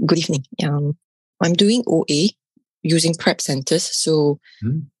 Yes. Good evening. I'm doing OA using prep centers. So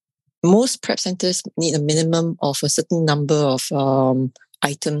most prep centers need a minimum of a certain number of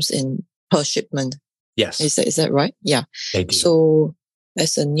items in per shipment. Yes. Is that right? Yeah. They do. So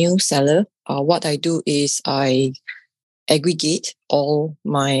as a new seller, what I do is I aggregate all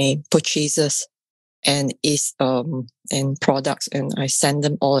my purchases and products, and I send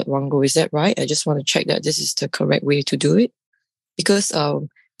them all at one go. Is that right? I just want to check that this is the correct way to do it. Because at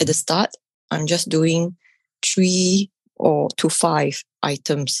the start, I'm just doing 3 to 5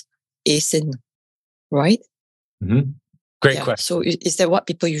 items ASIN, right? Mm-hmm. Great question. So is that what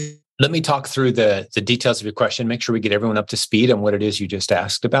people use? Let me talk through the details of your question, make sure we get everyone up to speed on what it is you just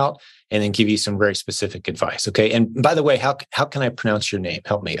asked about, and then give you some very specific advice, okay? And by the way, how can I pronounce your name?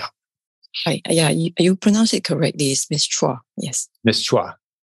 Help me out. Hi. Yeah, you pronounce it correctly. It's Miss Chua. Yes. Miss Chua.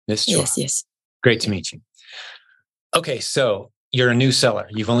 Miss Chua. Yes. Great to meet you. Okay, so you're a new seller.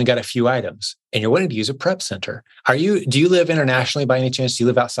 You've only got a few items, and you're wanting to use a prep center. Do you live internationally by any chance? Do you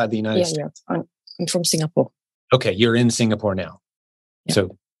live outside the United States? Yeah. I'm from Singapore. Okay, you're in Singapore now. Yeah.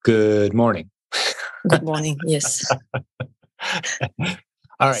 So good morning. Good morning. Yes.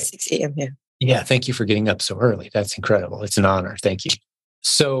 All right. 6 a.m. here. Yeah, thank you for getting up so early. That's incredible. It's an honor. Thank you.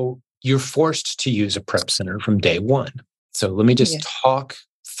 So you're forced to use a prep center from day one. So let me just talk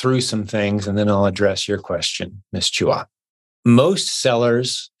through some things and then I'll address your question, Ms. Chua. Most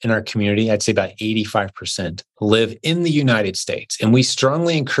sellers in our community, I'd say about 85%, live in the United States. And we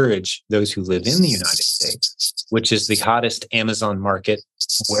strongly encourage those who live in the United States, which is the hottest Amazon market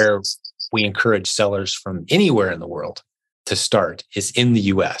where we encourage sellers from anywhere in the world to start, is in the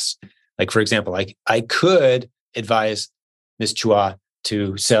US. Like, for example, I could advise Ms. Chua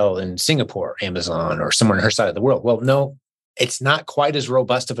to sell in Singapore, Amazon, or somewhere on her side of the world. Well, no, it's not quite as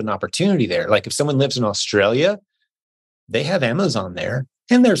robust of an opportunity there. Like if someone lives in Australia, they have Amazon there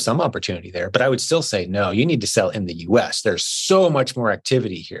and there's some opportunity there, but I would still say, no, you need to sell in the US. There's so much more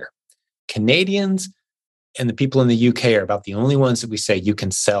activity here. Canadians and the people in the UK are about the only ones that we say you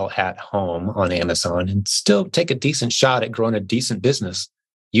can sell at home on Amazon and still take a decent shot at growing a decent business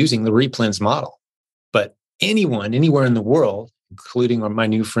using the Replens model. But anyone, anywhere in the world, including my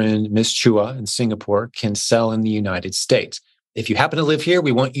new friend, Ms. Chua in Singapore, can sell in the United States. If you happen to live here,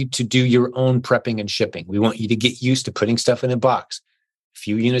 we want you to do your own prepping and shipping. We want you to get used to putting stuff in a box, a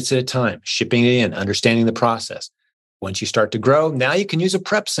few units at a time, shipping it in, understanding the process. Once you start to grow, now you can use a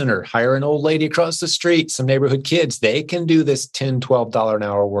prep center, hire an old lady across the street, some neighborhood kids. They can do this $10, $12 an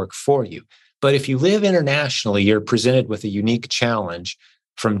hour work for you. But if you live internationally, you're presented with a unique challenge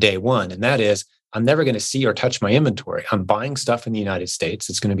from day one, and that is, I'm never going to see or touch my inventory. I'm buying stuff in the United States.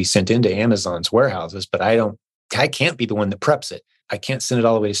 It's going to be sent into Amazon's warehouses, but I can't be the one that preps it. I can't send it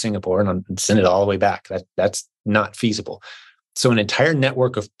all the way to Singapore and send it all the way back. That's not feasible. So an entire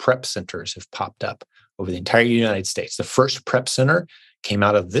network of prep centers have popped up over the entire United States. The first prep center came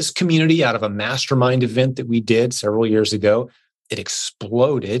out of this community, out of a mastermind event that we did several years ago. It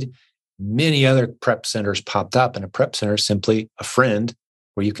exploded. Many other prep centers popped up, and a prep center is simply a friend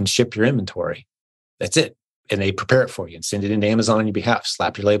where you can ship your inventory. That's it. And they prepare it for you and send it into Amazon on your behalf.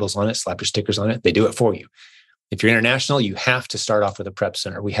 Slap your labels on it, slap your stickers on it. They do it for you. If you're international, you have to start off with a prep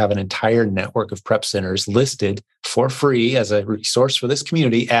center. We have an entire network of prep centers listed for free as a resource for this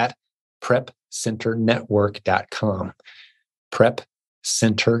community at prepcenternetwork.com.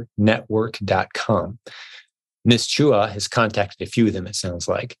 prepcenternetwork.com. Ms. Chua has contacted a few of them, it sounds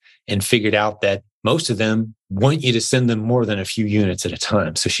like, and figured out that most of them want you to send them more than a few units at a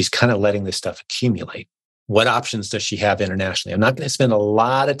time. So she's kind of letting this stuff accumulate. What options does she have internationally? I'm not going to spend a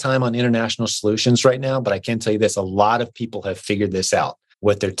lot of time on international solutions right now, but I can tell you this, a lot of people have figured this out.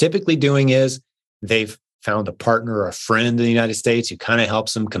 What they're typically doing is they've found a partner or a friend in the United States who kind of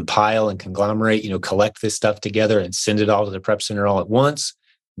helps them compile and conglomerate, collect this stuff together and send it all to the prep center all at once.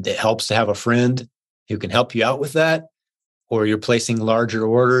 It helps to have a friend who can help you out with that. Or you're placing larger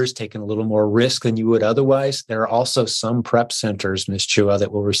orders, taking a little more risk than you would otherwise. There are also some prep centers, Ms. Chua,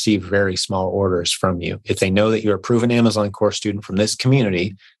 that will receive very small orders from you. If they know that you're a proven Amazon course student from this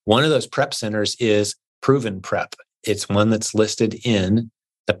community, one of those prep centers is Proven Prep. It's one that's listed in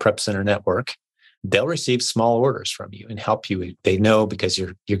the Prep Center network. They'll receive small orders from you and help you. They know because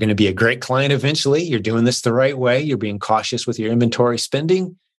you're going to be a great client eventually. You're doing this the right way. You're being cautious with your inventory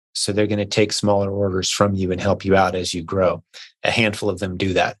spending. So they're going to take smaller orders from you and help you out as you grow. A handful of them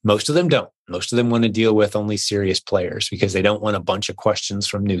do that. Most of them don't. Most of them want to deal with only serious players because they don't want a bunch of questions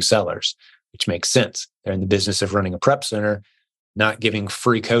from new sellers, which makes sense. They're in the business of running a prep center, not giving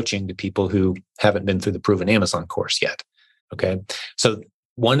free coaching to people who haven't been through the Proven Amazon course yet. Okay. So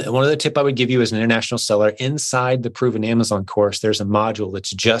one other tip I would give you as an international seller, inside the Proven Amazon course, there's a module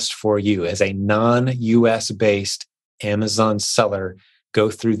that's just for you as a non-US based Amazon seller. Go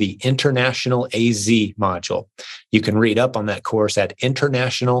through the International AZ module. You can read up on that course at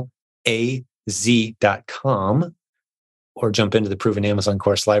internationalaz.com or jump into the Proven Amazon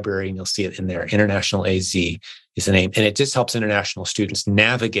course library and you'll see it in there. International AZ is the name. And it just helps international students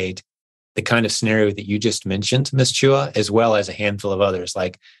navigate the kind of scenario that you just mentioned, Ms. Chua, as well as a handful of others.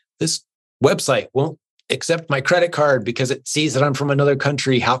 Like, this website won't accept my credit card because it sees that I'm from another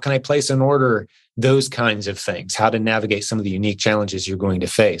country. How can I place an order? Those kinds of things, how to navigate some of the unique challenges you're going to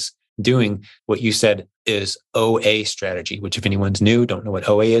face. Doing what you said is OA strategy, which if anyone's new, don't know what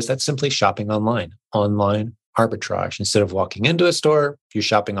OA is, that's simply shopping online arbitrage. Instead of walking into a store, you're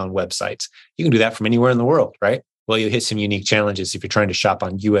shopping on websites. You can do that from anywhere in the world, right? Well, you hit some unique challenges if you're trying to shop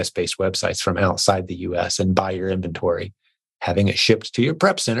on US-based websites from outside the US and buy your inventory. Having it shipped to your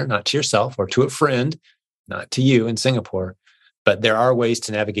prep center, not to yourself or to a friend, not to you in Singapore. But there are ways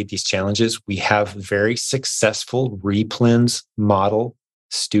to navigate these challenges. We have very successful replens model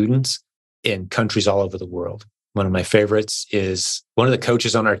students in countries all over the world. One of my favorites is one of the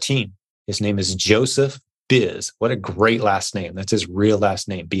coaches on our team. His name is Joseph Biz. What a great last name. That's his real last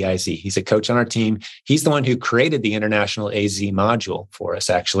name, B-I-Z. He's a coach on our team. He's the one who created the International AZ module for us,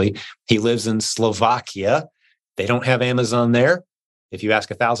 actually. He lives in Slovakia. They don't have Amazon there. If you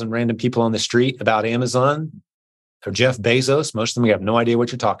ask 1,000 random people on the street about Amazon, or Jeff Bezos, most of them have no idea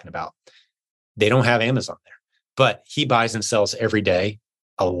what you're talking about. They don't have Amazon there. But he buys and sells every day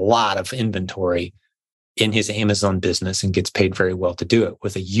a lot of inventory in his Amazon business and gets paid very well to do it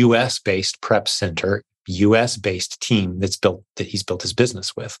with a US-based prep center, US-based team that he's built his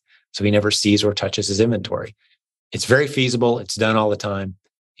business with. So he never sees or touches his inventory. It's very feasible. It's done all the time.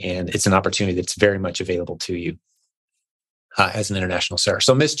 And it's an opportunity that's very much available to you as an international seller.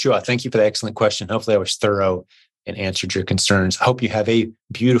 So Ms. Chua, thank you for the excellent question. Hopefully I was thorough and answered your concerns. I hope you have a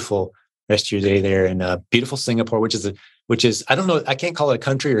beautiful rest of your day there in beautiful Singapore, which is, I don't know, I can't call it a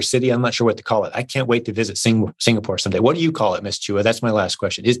country or city. I'm not sure what to call it. I can't wait to visit Singapore someday. What do you call it, Ms. Chua? That's my last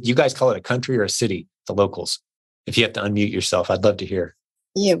question. Do you guys call it a country or a city, the locals? If you have to unmute yourself, I'd love to hear.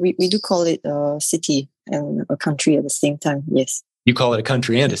 Yeah, we do call it a city and a country at the same time. Yes. You call it a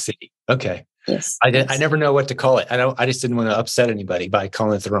country and a city. Okay. Yes. I never know what to call it. I just didn't want to upset anybody by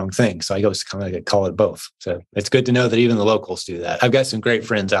calling it the wrong thing. So I always kind of call it both. So it's good to know that even the locals do that. I've got some great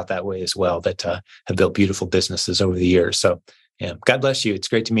friends out that way as well that have built beautiful businesses over the years. So yeah, God bless you. It's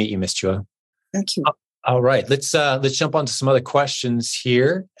great to meet you, Ms. Chua. Thank you. All right. Let's jump on to some other questions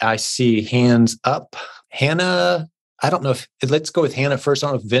here. I see hands up. Hannah, I don't know let's go with Hannah first. I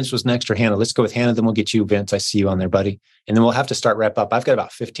don't know if Vince was next or Hannah. Let's go with Hannah, then we'll get you, Vince. I see you on there, buddy. And then we'll have to wrap up. I've got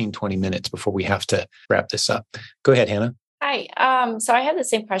about 15, 20 minutes before we have to wrap this up. Go ahead, Hannah. Hi. So I have the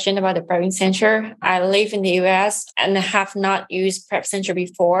same question about the prepping center. I live in the US and have not used prep center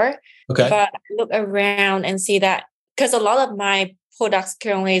before. Okay. But I look around and see that because a lot of my products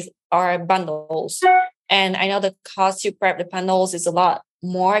currently are bundles. And I know the cost to prep the bundles is a lot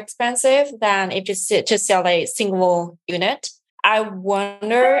more expensive than if you just sell a single unit. I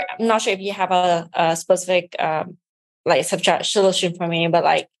wonder, I'm not sure if you have a specific subject solution for me,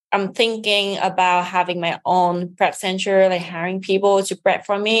 but I'm thinking about having my own prep center, hiring people to prep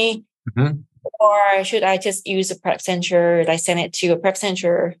for me. Mm-hmm. Or should I just use a prep center, send it to a prep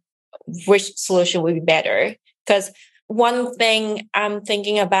center? Which solution would be better? Because one thing I'm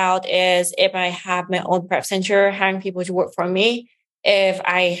thinking about is if I have my own prep center, hiring people to work for me, if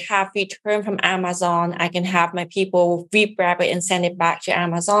I have return from Amazon, I can have my people re-prep it and send it back to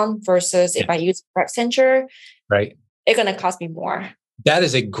Amazon versus if I use prep center, right? It's going to cost me more. That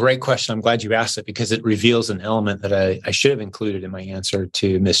is a great question. I'm glad you asked it because it reveals an element that I should have included in my answer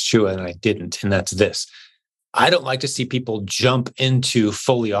to Ms. Chua and I didn't. And that's this. I don't like to see people jump into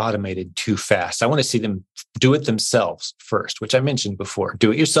fully automated too fast. I want to see them do it themselves first, which I mentioned before.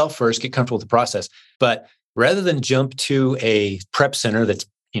 Do it yourself first, get comfortable with the process. But rather than jump to a prep center that's,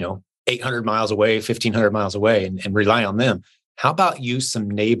 800 miles away, 1,500 miles away and rely on them, how about use some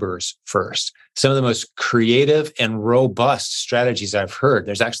neighbors first? Some of the most creative and robust strategies I've heard.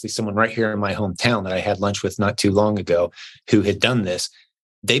 There's actually someone right here in my hometown that I had lunch with not too long ago who had done this.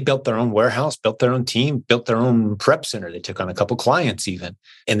 They built their own warehouse, built their own team, built their own prep center. They took on a couple clients even,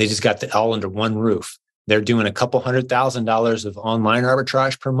 and they just got it all under one roof. They're doing a couple $100,000 of online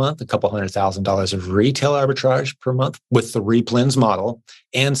arbitrage per month, a couple $100,000 of retail arbitrage per month with the replens model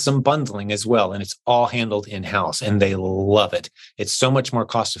and some bundling as well. And it's all handled in-house and they love it. It's so much more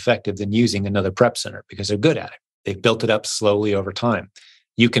cost effective than using another prep center because they're good at it. They've built it up slowly over time.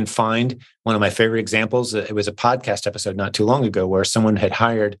 You can find one of my favorite examples. It was a podcast episode not too long ago where someone had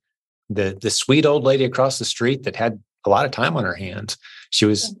hired the sweet old lady across the street that had a lot of time on her hands. She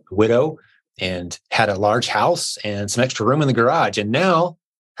was a widow and had a large house and some extra room in the garage. And now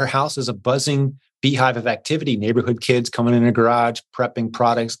her house is a buzzing beehive of activity, neighborhood kids coming in her garage, prepping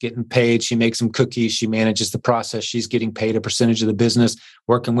products, getting paid. She makes some cookies. She manages the process. She's getting paid a percentage of the business,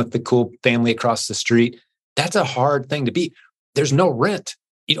 working with the cool family across the street. That's a hard thing to beat. There's no rent.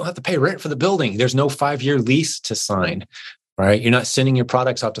 You don't have to pay rent for the building. There's no 5-year lease to sign, right? You're not sending your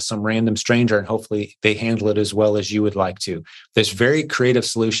products out to some random stranger and hopefully they handle it as well as you would like to. There's very creative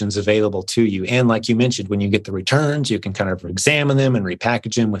solutions available to you. And like you mentioned, when you get the returns, you can kind of examine them and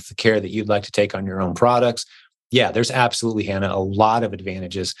repackage them with the care that you'd like to take on your own products. Yeah, there's absolutely, Hannah, a lot of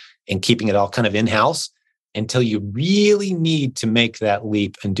advantages in keeping it all kind of in-house until you really need to make that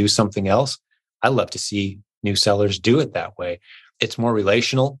leap and do something else. I love to see new sellers do it that way. It's more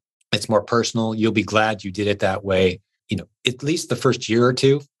relational. It's more personal. You'll be glad you did it that way. At least the first year or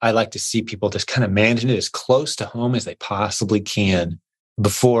two, I like to see people just kind of managing it as close to home as they possibly can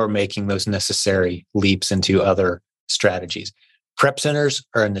before making those necessary leaps into other strategies. Prep centers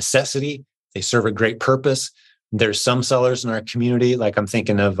are a necessity. They serve a great purpose. There's some sellers in our community, like I'm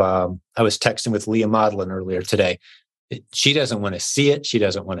thinking of, I was texting with Leah Modlin earlier today. She doesn't want to see it. She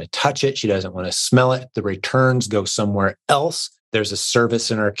doesn't want to touch it. She doesn't want to smell it. The returns go somewhere else. There's a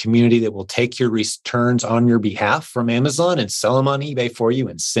service in our community that will take your returns on your behalf from Amazon and sell them on eBay for you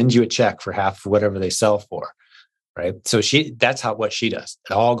and send you a check for half of whatever they sell for, right? So that's what she does.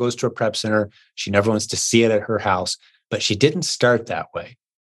 It all goes to a prep center. She never wants to see it at her house, but she didn't start that way.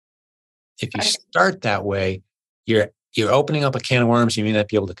 If you start that way, you're opening up a can of worms you may not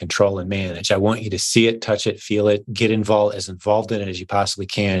be able to control and manage. I want you to see it, touch it, feel it, get involved in it as you possibly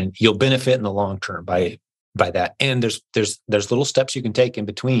can. You'll benefit in the long term by that. And there's little steps you can take in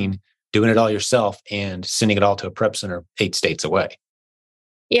between doing it all yourself and sending it all to a prep center 8 states away.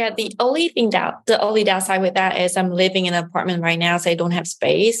 Yeah, the only downside with that is I'm living in an apartment right now, so I don't have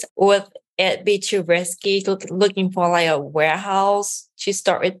space. Would it be too risky looking for like a warehouse to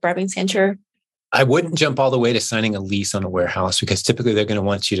start with prepping center? I wouldn't jump all the way to signing a lease on a warehouse because typically they're going to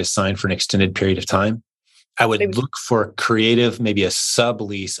want you to sign for an extended period of time. I would look for a creative, maybe a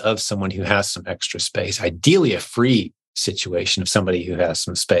sublease of someone who has some extra space, ideally a free situation of somebody who has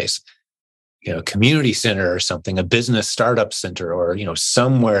some space, a community center or something, a business startup center, or,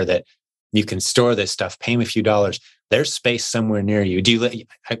 somewhere that you can store this stuff, pay them a few dollars. There's space somewhere near you. Do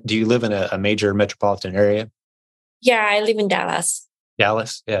you live in a major metropolitan area? Yeah, I live in Dallas.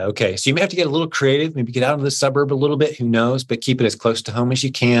 Dallas? Yeah, okay. So you may have to get a little creative, maybe get out of the suburb a little bit, who knows, but keep it as close to home as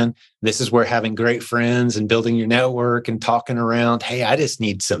you can. This is where having great friends and building your network and talking around, hey, I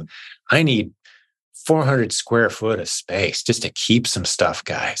need 400 square foot of space just to keep some stuff,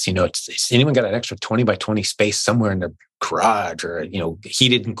 guys. It's anyone got an extra 20 by 20 space somewhere in their garage or,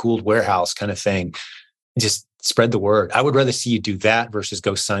 heated and cooled warehouse kind of thing. Just spread the word. I would rather see you do that versus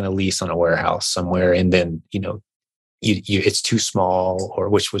go sign a lease on a warehouse somewhere and then, it's too small, or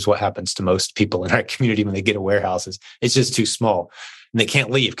which was what happens to most people in our community when they get a warehouse. It's just too small and they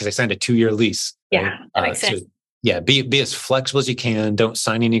can't leave because they signed a 2-year lease. Yeah, right? that makes sense. So, yeah, be as flexible as you can. Don't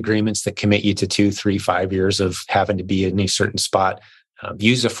sign any agreements that commit you to 2, 3, 5 years of having to be in a certain spot.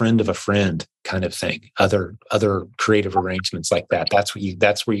 Use a friend of a friend kind of thing. Other creative arrangements like that. That's where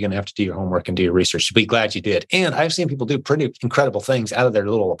you're going to have to do your homework and do your research. Be glad you did. And I've seen people do pretty incredible things out of their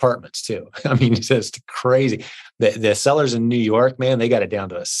little apartments too. I mean, it's just crazy. The sellers in New York, man, they got it down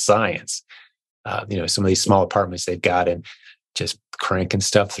to a science. Some of these small apartments they've got and just cranking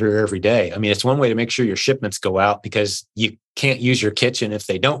stuff through every day. I mean, it's one way to make sure your shipments go out because you can't use your kitchen if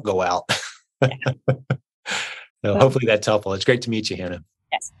they don't go out. So hopefully that's helpful. It's great to meet you, Hannah.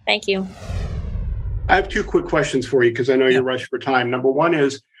 Yes, thank you. I have 2 quick questions for you because I know you're rushed for time. Number one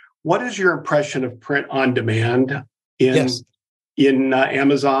is, What is your impression of print on demand in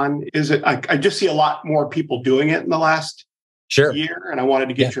Amazon? Is it? I just see a lot more people doing it in the last year, and I wanted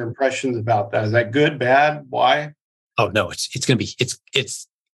to get your impressions about that. Is that good, bad? Why? Oh no, it's going to be it's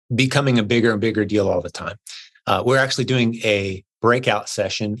becoming a bigger and bigger deal all the time. We're actually doing a breakout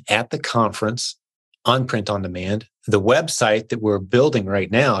session at the conference on print on demand. The website that we're building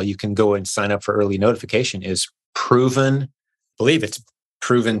right now, you can go and sign up for early notification, is Proven. I believe it's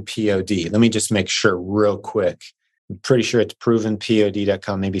Proven POD. Let me just make sure real quick. I'm pretty sure it's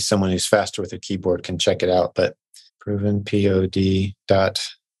provenpod.com. Maybe someone who's faster with a keyboard can check it out, but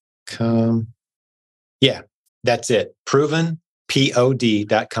provenpod.com. Yeah, that's it.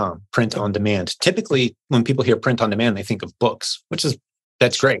 Provenpod.com, print on demand. Typically, when people hear print on demand, they think of books,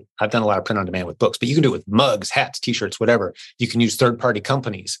 that's great. I've done a lot of print on demand with books, but you can do it with mugs, hats, t-shirts, whatever. You can use third-party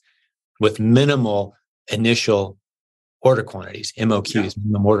companies with minimal initial order quantities, MOQs,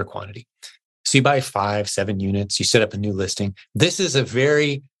 minimum order quantity. So you buy 5-7 units, you set up a new listing. This is a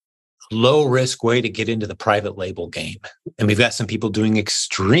very low risk way to get into the private label game. And we've got some people doing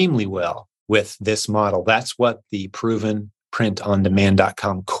extremely well with this model. That's what the Proven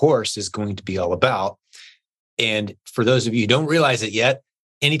PrintOnDemand.com course is going to be all about. And for those of you who don't realize it yet,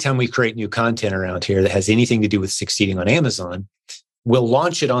 anytime we create new content around here that has anything to do with succeeding on Amazon, we'll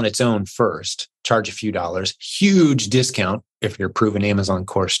launch it on its own first, charge a few dollars, huge discount if you're a Proven Amazon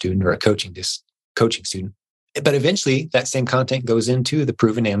course student or a coaching student. But eventually that same content goes into the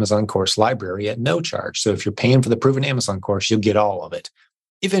Proven Amazon course library at no charge. So if you're paying for the Proven Amazon course, you'll get all of it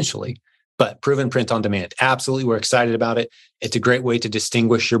eventually. But Proven Print on Demand, absolutely, we're excited about it. It's a great way to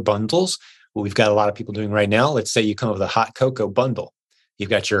distinguish your bundles. What we've got a lot of people doing right now, let's say you come up with a hot cocoa bundle.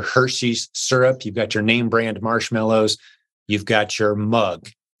 You've got your Hershey's syrup, you've got your name brand marshmallows, you've got your mug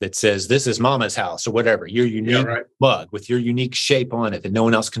that says, this is Mama's house or whatever, your unique mug with your unique shape on it that no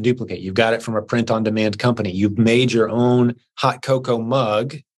one else can duplicate. You've got it from a print on demand company. You've made your own hot cocoa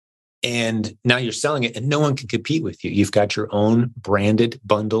mug and now you're selling it and no one can compete with you. You've got your own branded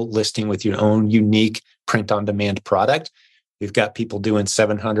bundle listing with your own unique print on demand product. We've got people doing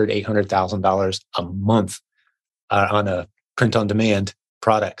 $700,000, $800,000 a month on a print on demand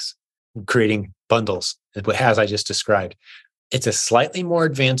products, creating bundles, as I just described. It's a slightly more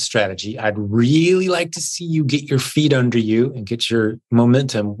advanced strategy. I'd really like to see you get your feet under you and get your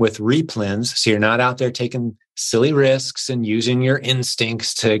momentum with replens. So you're not out there taking silly risks and using your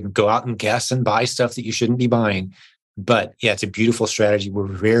instincts to go out and guess and buy stuff that you shouldn't be buying. But yeah, it's a beautiful strategy. We're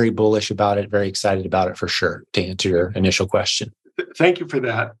very bullish about it, very excited about it for sure, to answer your initial question. Thank you for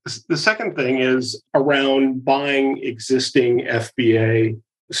that. The second thing is around buying existing FBA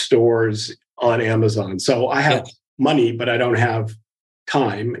stores on Amazon. So I have money, but I don't have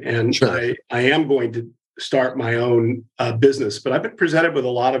time. And I am going to start my own business. But I've been presented with a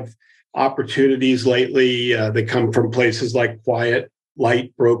lot of opportunities lately that come from places like Quiet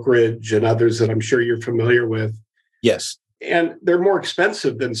Light Brokerage and others that I'm sure you're familiar with. Yes. And they're more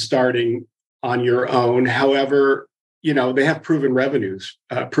expensive than starting on your own. However, they have proven revenues,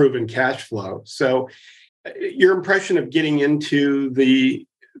 proven cash flow. So your impression of getting into the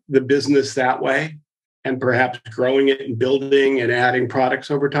business that way and perhaps growing it and building and adding products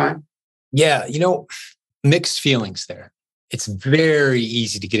over time? Yeah, mixed feelings there. It's very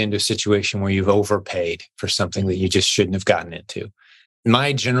easy to get into a situation where you've overpaid for something that you just shouldn't have gotten into.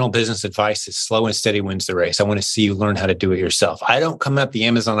 My general business advice is slow and steady wins the race. I want to see you learn how to do it yourself. I don't come at the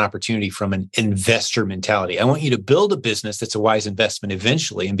Amazon opportunity from an investor mentality. I want you to build a business that's a wise investment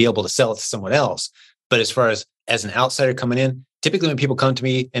eventually and be able to sell it to someone else. But as far as an outsider coming in, typically when people come to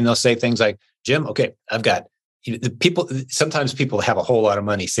me and they'll say things like, Jim, okay, I've got sometimes people have a whole lot of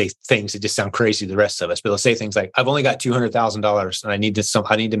money, say things that just sound crazy to the rest of us, but they'll say things like, I've only got $200,000 and I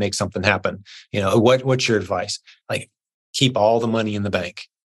need to make something happen. What's your advice? Like, keep all the money in the bank,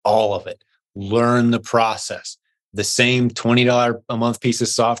 all of it. Learn the process. The same $20 a month piece of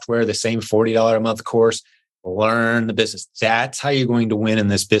software, the same $40 a month course, learn the business. That's how you're going to win in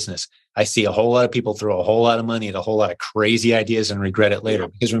this business. I see a whole lot of people throw a whole lot of money at a whole lot of crazy ideas and regret it later.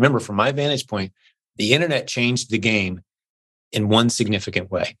 Because remember, from my vantage point, the internet changed the game in one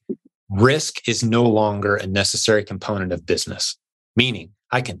significant way. Risk is no longer a necessary component of business, meaning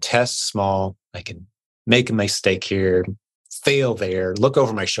I can test small, I can make a mistake here, fail there, look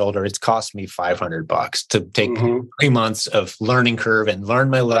over my shoulder. It's cost me $500 to take 3 months of learning curve and learn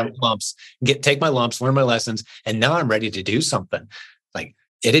my lumps, take my lumps, learn my lessons. And now I'm ready to do something. Like,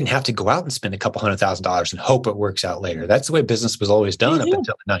 I didn't have to go out and spend a couple $100,000 and hope it works out later. That's the way business was always done up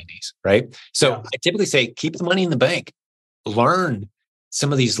until the 90s, right? So I typically say, keep the money in the bank, learn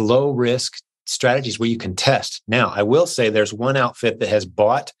some of these low risk strategies where you can test. Now, I will say there's one outfit that has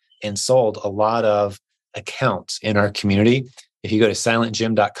bought and sold a lot of accounts in our community. If you go to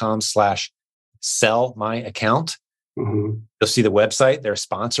silentjim.com/sell my account, you'll see the website. They're a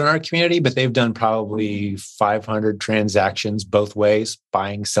sponsor in our community, but they've done probably 500 transactions both ways,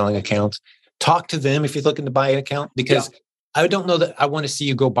 buying, selling accounts. Talk to them if you're looking to buy an account, because I don't know that I want to see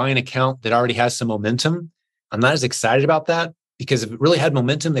you go buy an account that already has some momentum. I'm not as excited about that, because if it really had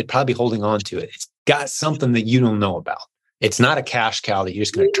momentum, they'd probably be holding on to it. It's got something that you don't know about. It's not a cash cow that you're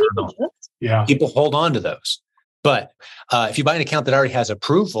just going to turn on. Yeah. People hold on to those. But if you buy an account that already has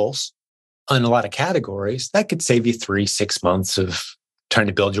approvals in a lot of categories, that could save you 3-6 months of trying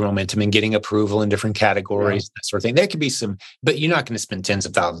to build your momentum and getting approval in different categories, that sort of thing. There could be some, but you're not going to spend tens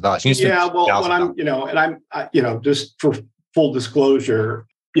of thousands of dollars. When I'm, just for full disclosure,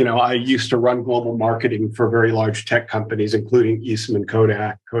 I used to run global marketing for very large tech companies, including Eastman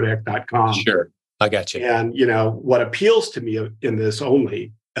Kodak, Kodak.com. Sure. I got you. And, what appeals to me in this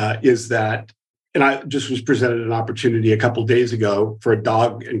only is that, and I just was presented an opportunity a couple of days ago for a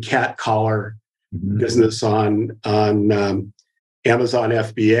dog and cat collar business on Amazon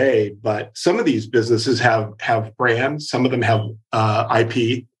FBA. But some of these businesses have brands. Some of them have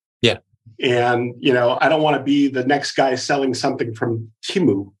IP. Yeah. And, I don't want to be the next guy selling something from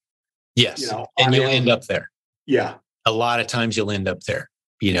Temu. Yes. And you'll end up there. Yeah. A lot of times you'll end up there.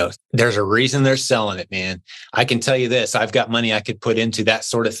 There's a reason they're selling it, man. I can tell you this. I've got money I could put into that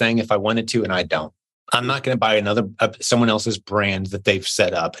sort of thing if I wanted to, and I don't. I'm not going to buy someone else's brand that they've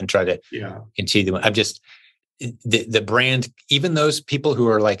set up and try to continue. I'm just, the brand, even those people who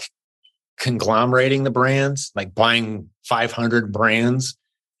are like conglomerating the brands, like buying 500 brands,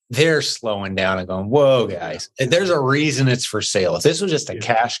 they're slowing down and going, whoa, guys, there's a reason it's for sale. If this was just a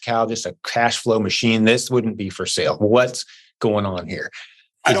cash cow, just a cash flow machine, this wouldn't be for sale. What's going on here?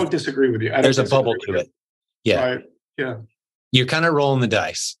 I don't disagree with you. There's a bubble to it. Yeah. Right. Yeah. You're kind of rolling the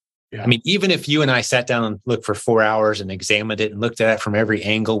dice. Yeah. I mean, even if you and I sat down and looked for 4 hours and examined it and looked at it from every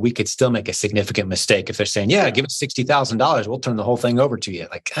angle, we could still make a significant mistake. If they're saying, give us $60,000, we'll turn the whole thing over to you.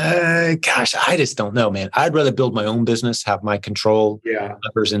 Like, gosh, I just don't know, man. I'd rather build my own business, have my control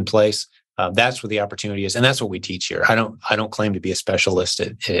levers in place. That's where the opportunity is. And that's what we teach here. I don't claim to be a specialist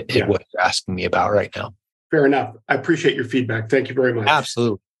at what you're asking me about right now. Fair enough. I appreciate your feedback. Thank you very much.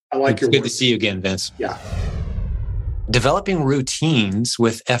 Absolutely. I like your work. Good to see you again, Vince. Yeah. Developing routines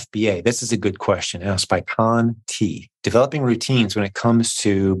with FBA. This is a good question asked by Con T. Developing routines when it comes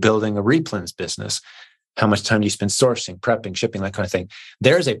to building a replens business. How much time do you spend sourcing, prepping, shipping, that kind of thing?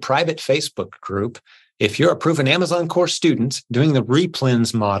 There's a private Facebook group. If you're a proven Amazon course student doing the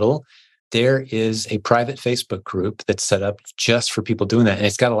replens model, there is a private Facebook group that's set up just for people doing that. And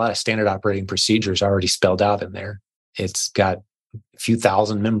it's got a lot of standard operating procedures already spelled out in there. It's got a few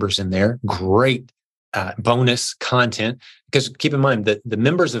thousand members in there. Great bonus content. Because keep in mind that the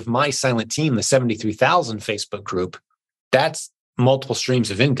members of my silent team, the 73,000 Facebook group, that's multiple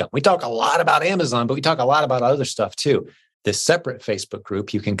streams of income. We talk a lot about Amazon, but we talk a lot about other stuff too. This separate Facebook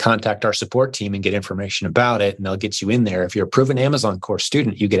group, you can contact our support team and get information about it, and they'll get you in there. If you're a proven Amazon course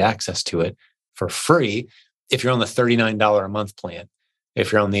student, you get access to it for free if you're on the $39 a month plan.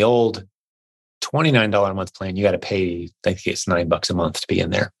 If you're on the old $29 a month plan, you got to pay, I think it's $9 a month to be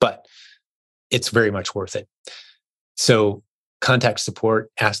in there, but it's very much worth it. So contact support,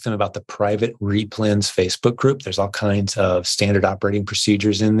 ask them about the private replens Facebook group. There's all kinds of standard operating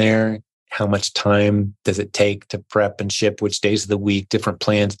procedures in there. How much time does it take to prep and ship, which days of the week, different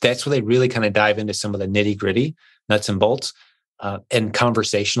plans. That's where they really kind of dive into some of the nitty gritty, nuts and bolts, and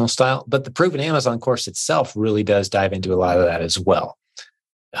conversational style. But the Proven Amazon course itself really does dive into a lot of that as well.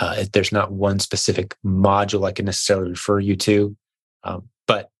 There's not one specific module I can necessarily refer you to,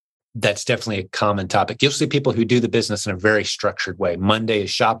 but that's definitely a common topic. You'll see people who do the business in a very structured way. Monday is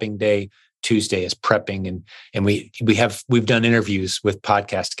shopping day. Tuesday is prepping, and we've done interviews with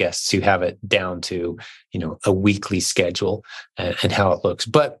podcast guests who have it down to a weekly schedule and how it looks.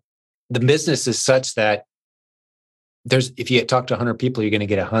 But the business is such that if you talk to 100 people, you're going to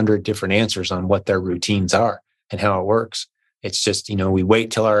get 100 different answers on what their routines are and how it works. It's just, we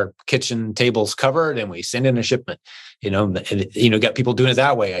wait till our kitchen table's covered and we send in a shipment, got people doing it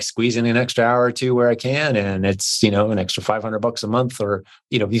that way. I squeeze in an extra hour or two where I can, and it's, an extra $500 a month, or,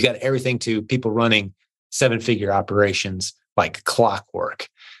 you've got everything to people running 7-figure operations like clockwork.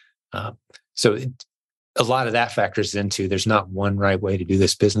 So a lot of that factors into, there's not one right way to do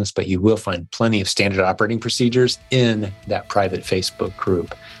this business, but you will find plenty of standard operating procedures in that private Facebook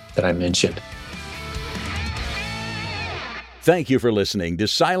group that I mentioned. Thank you for listening to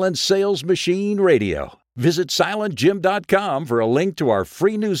Silent Sales Machine Radio. Visit silentjim.com for a link to our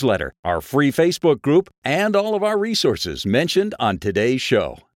free newsletter, our free Facebook group, and all of our resources mentioned on today's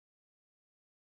show.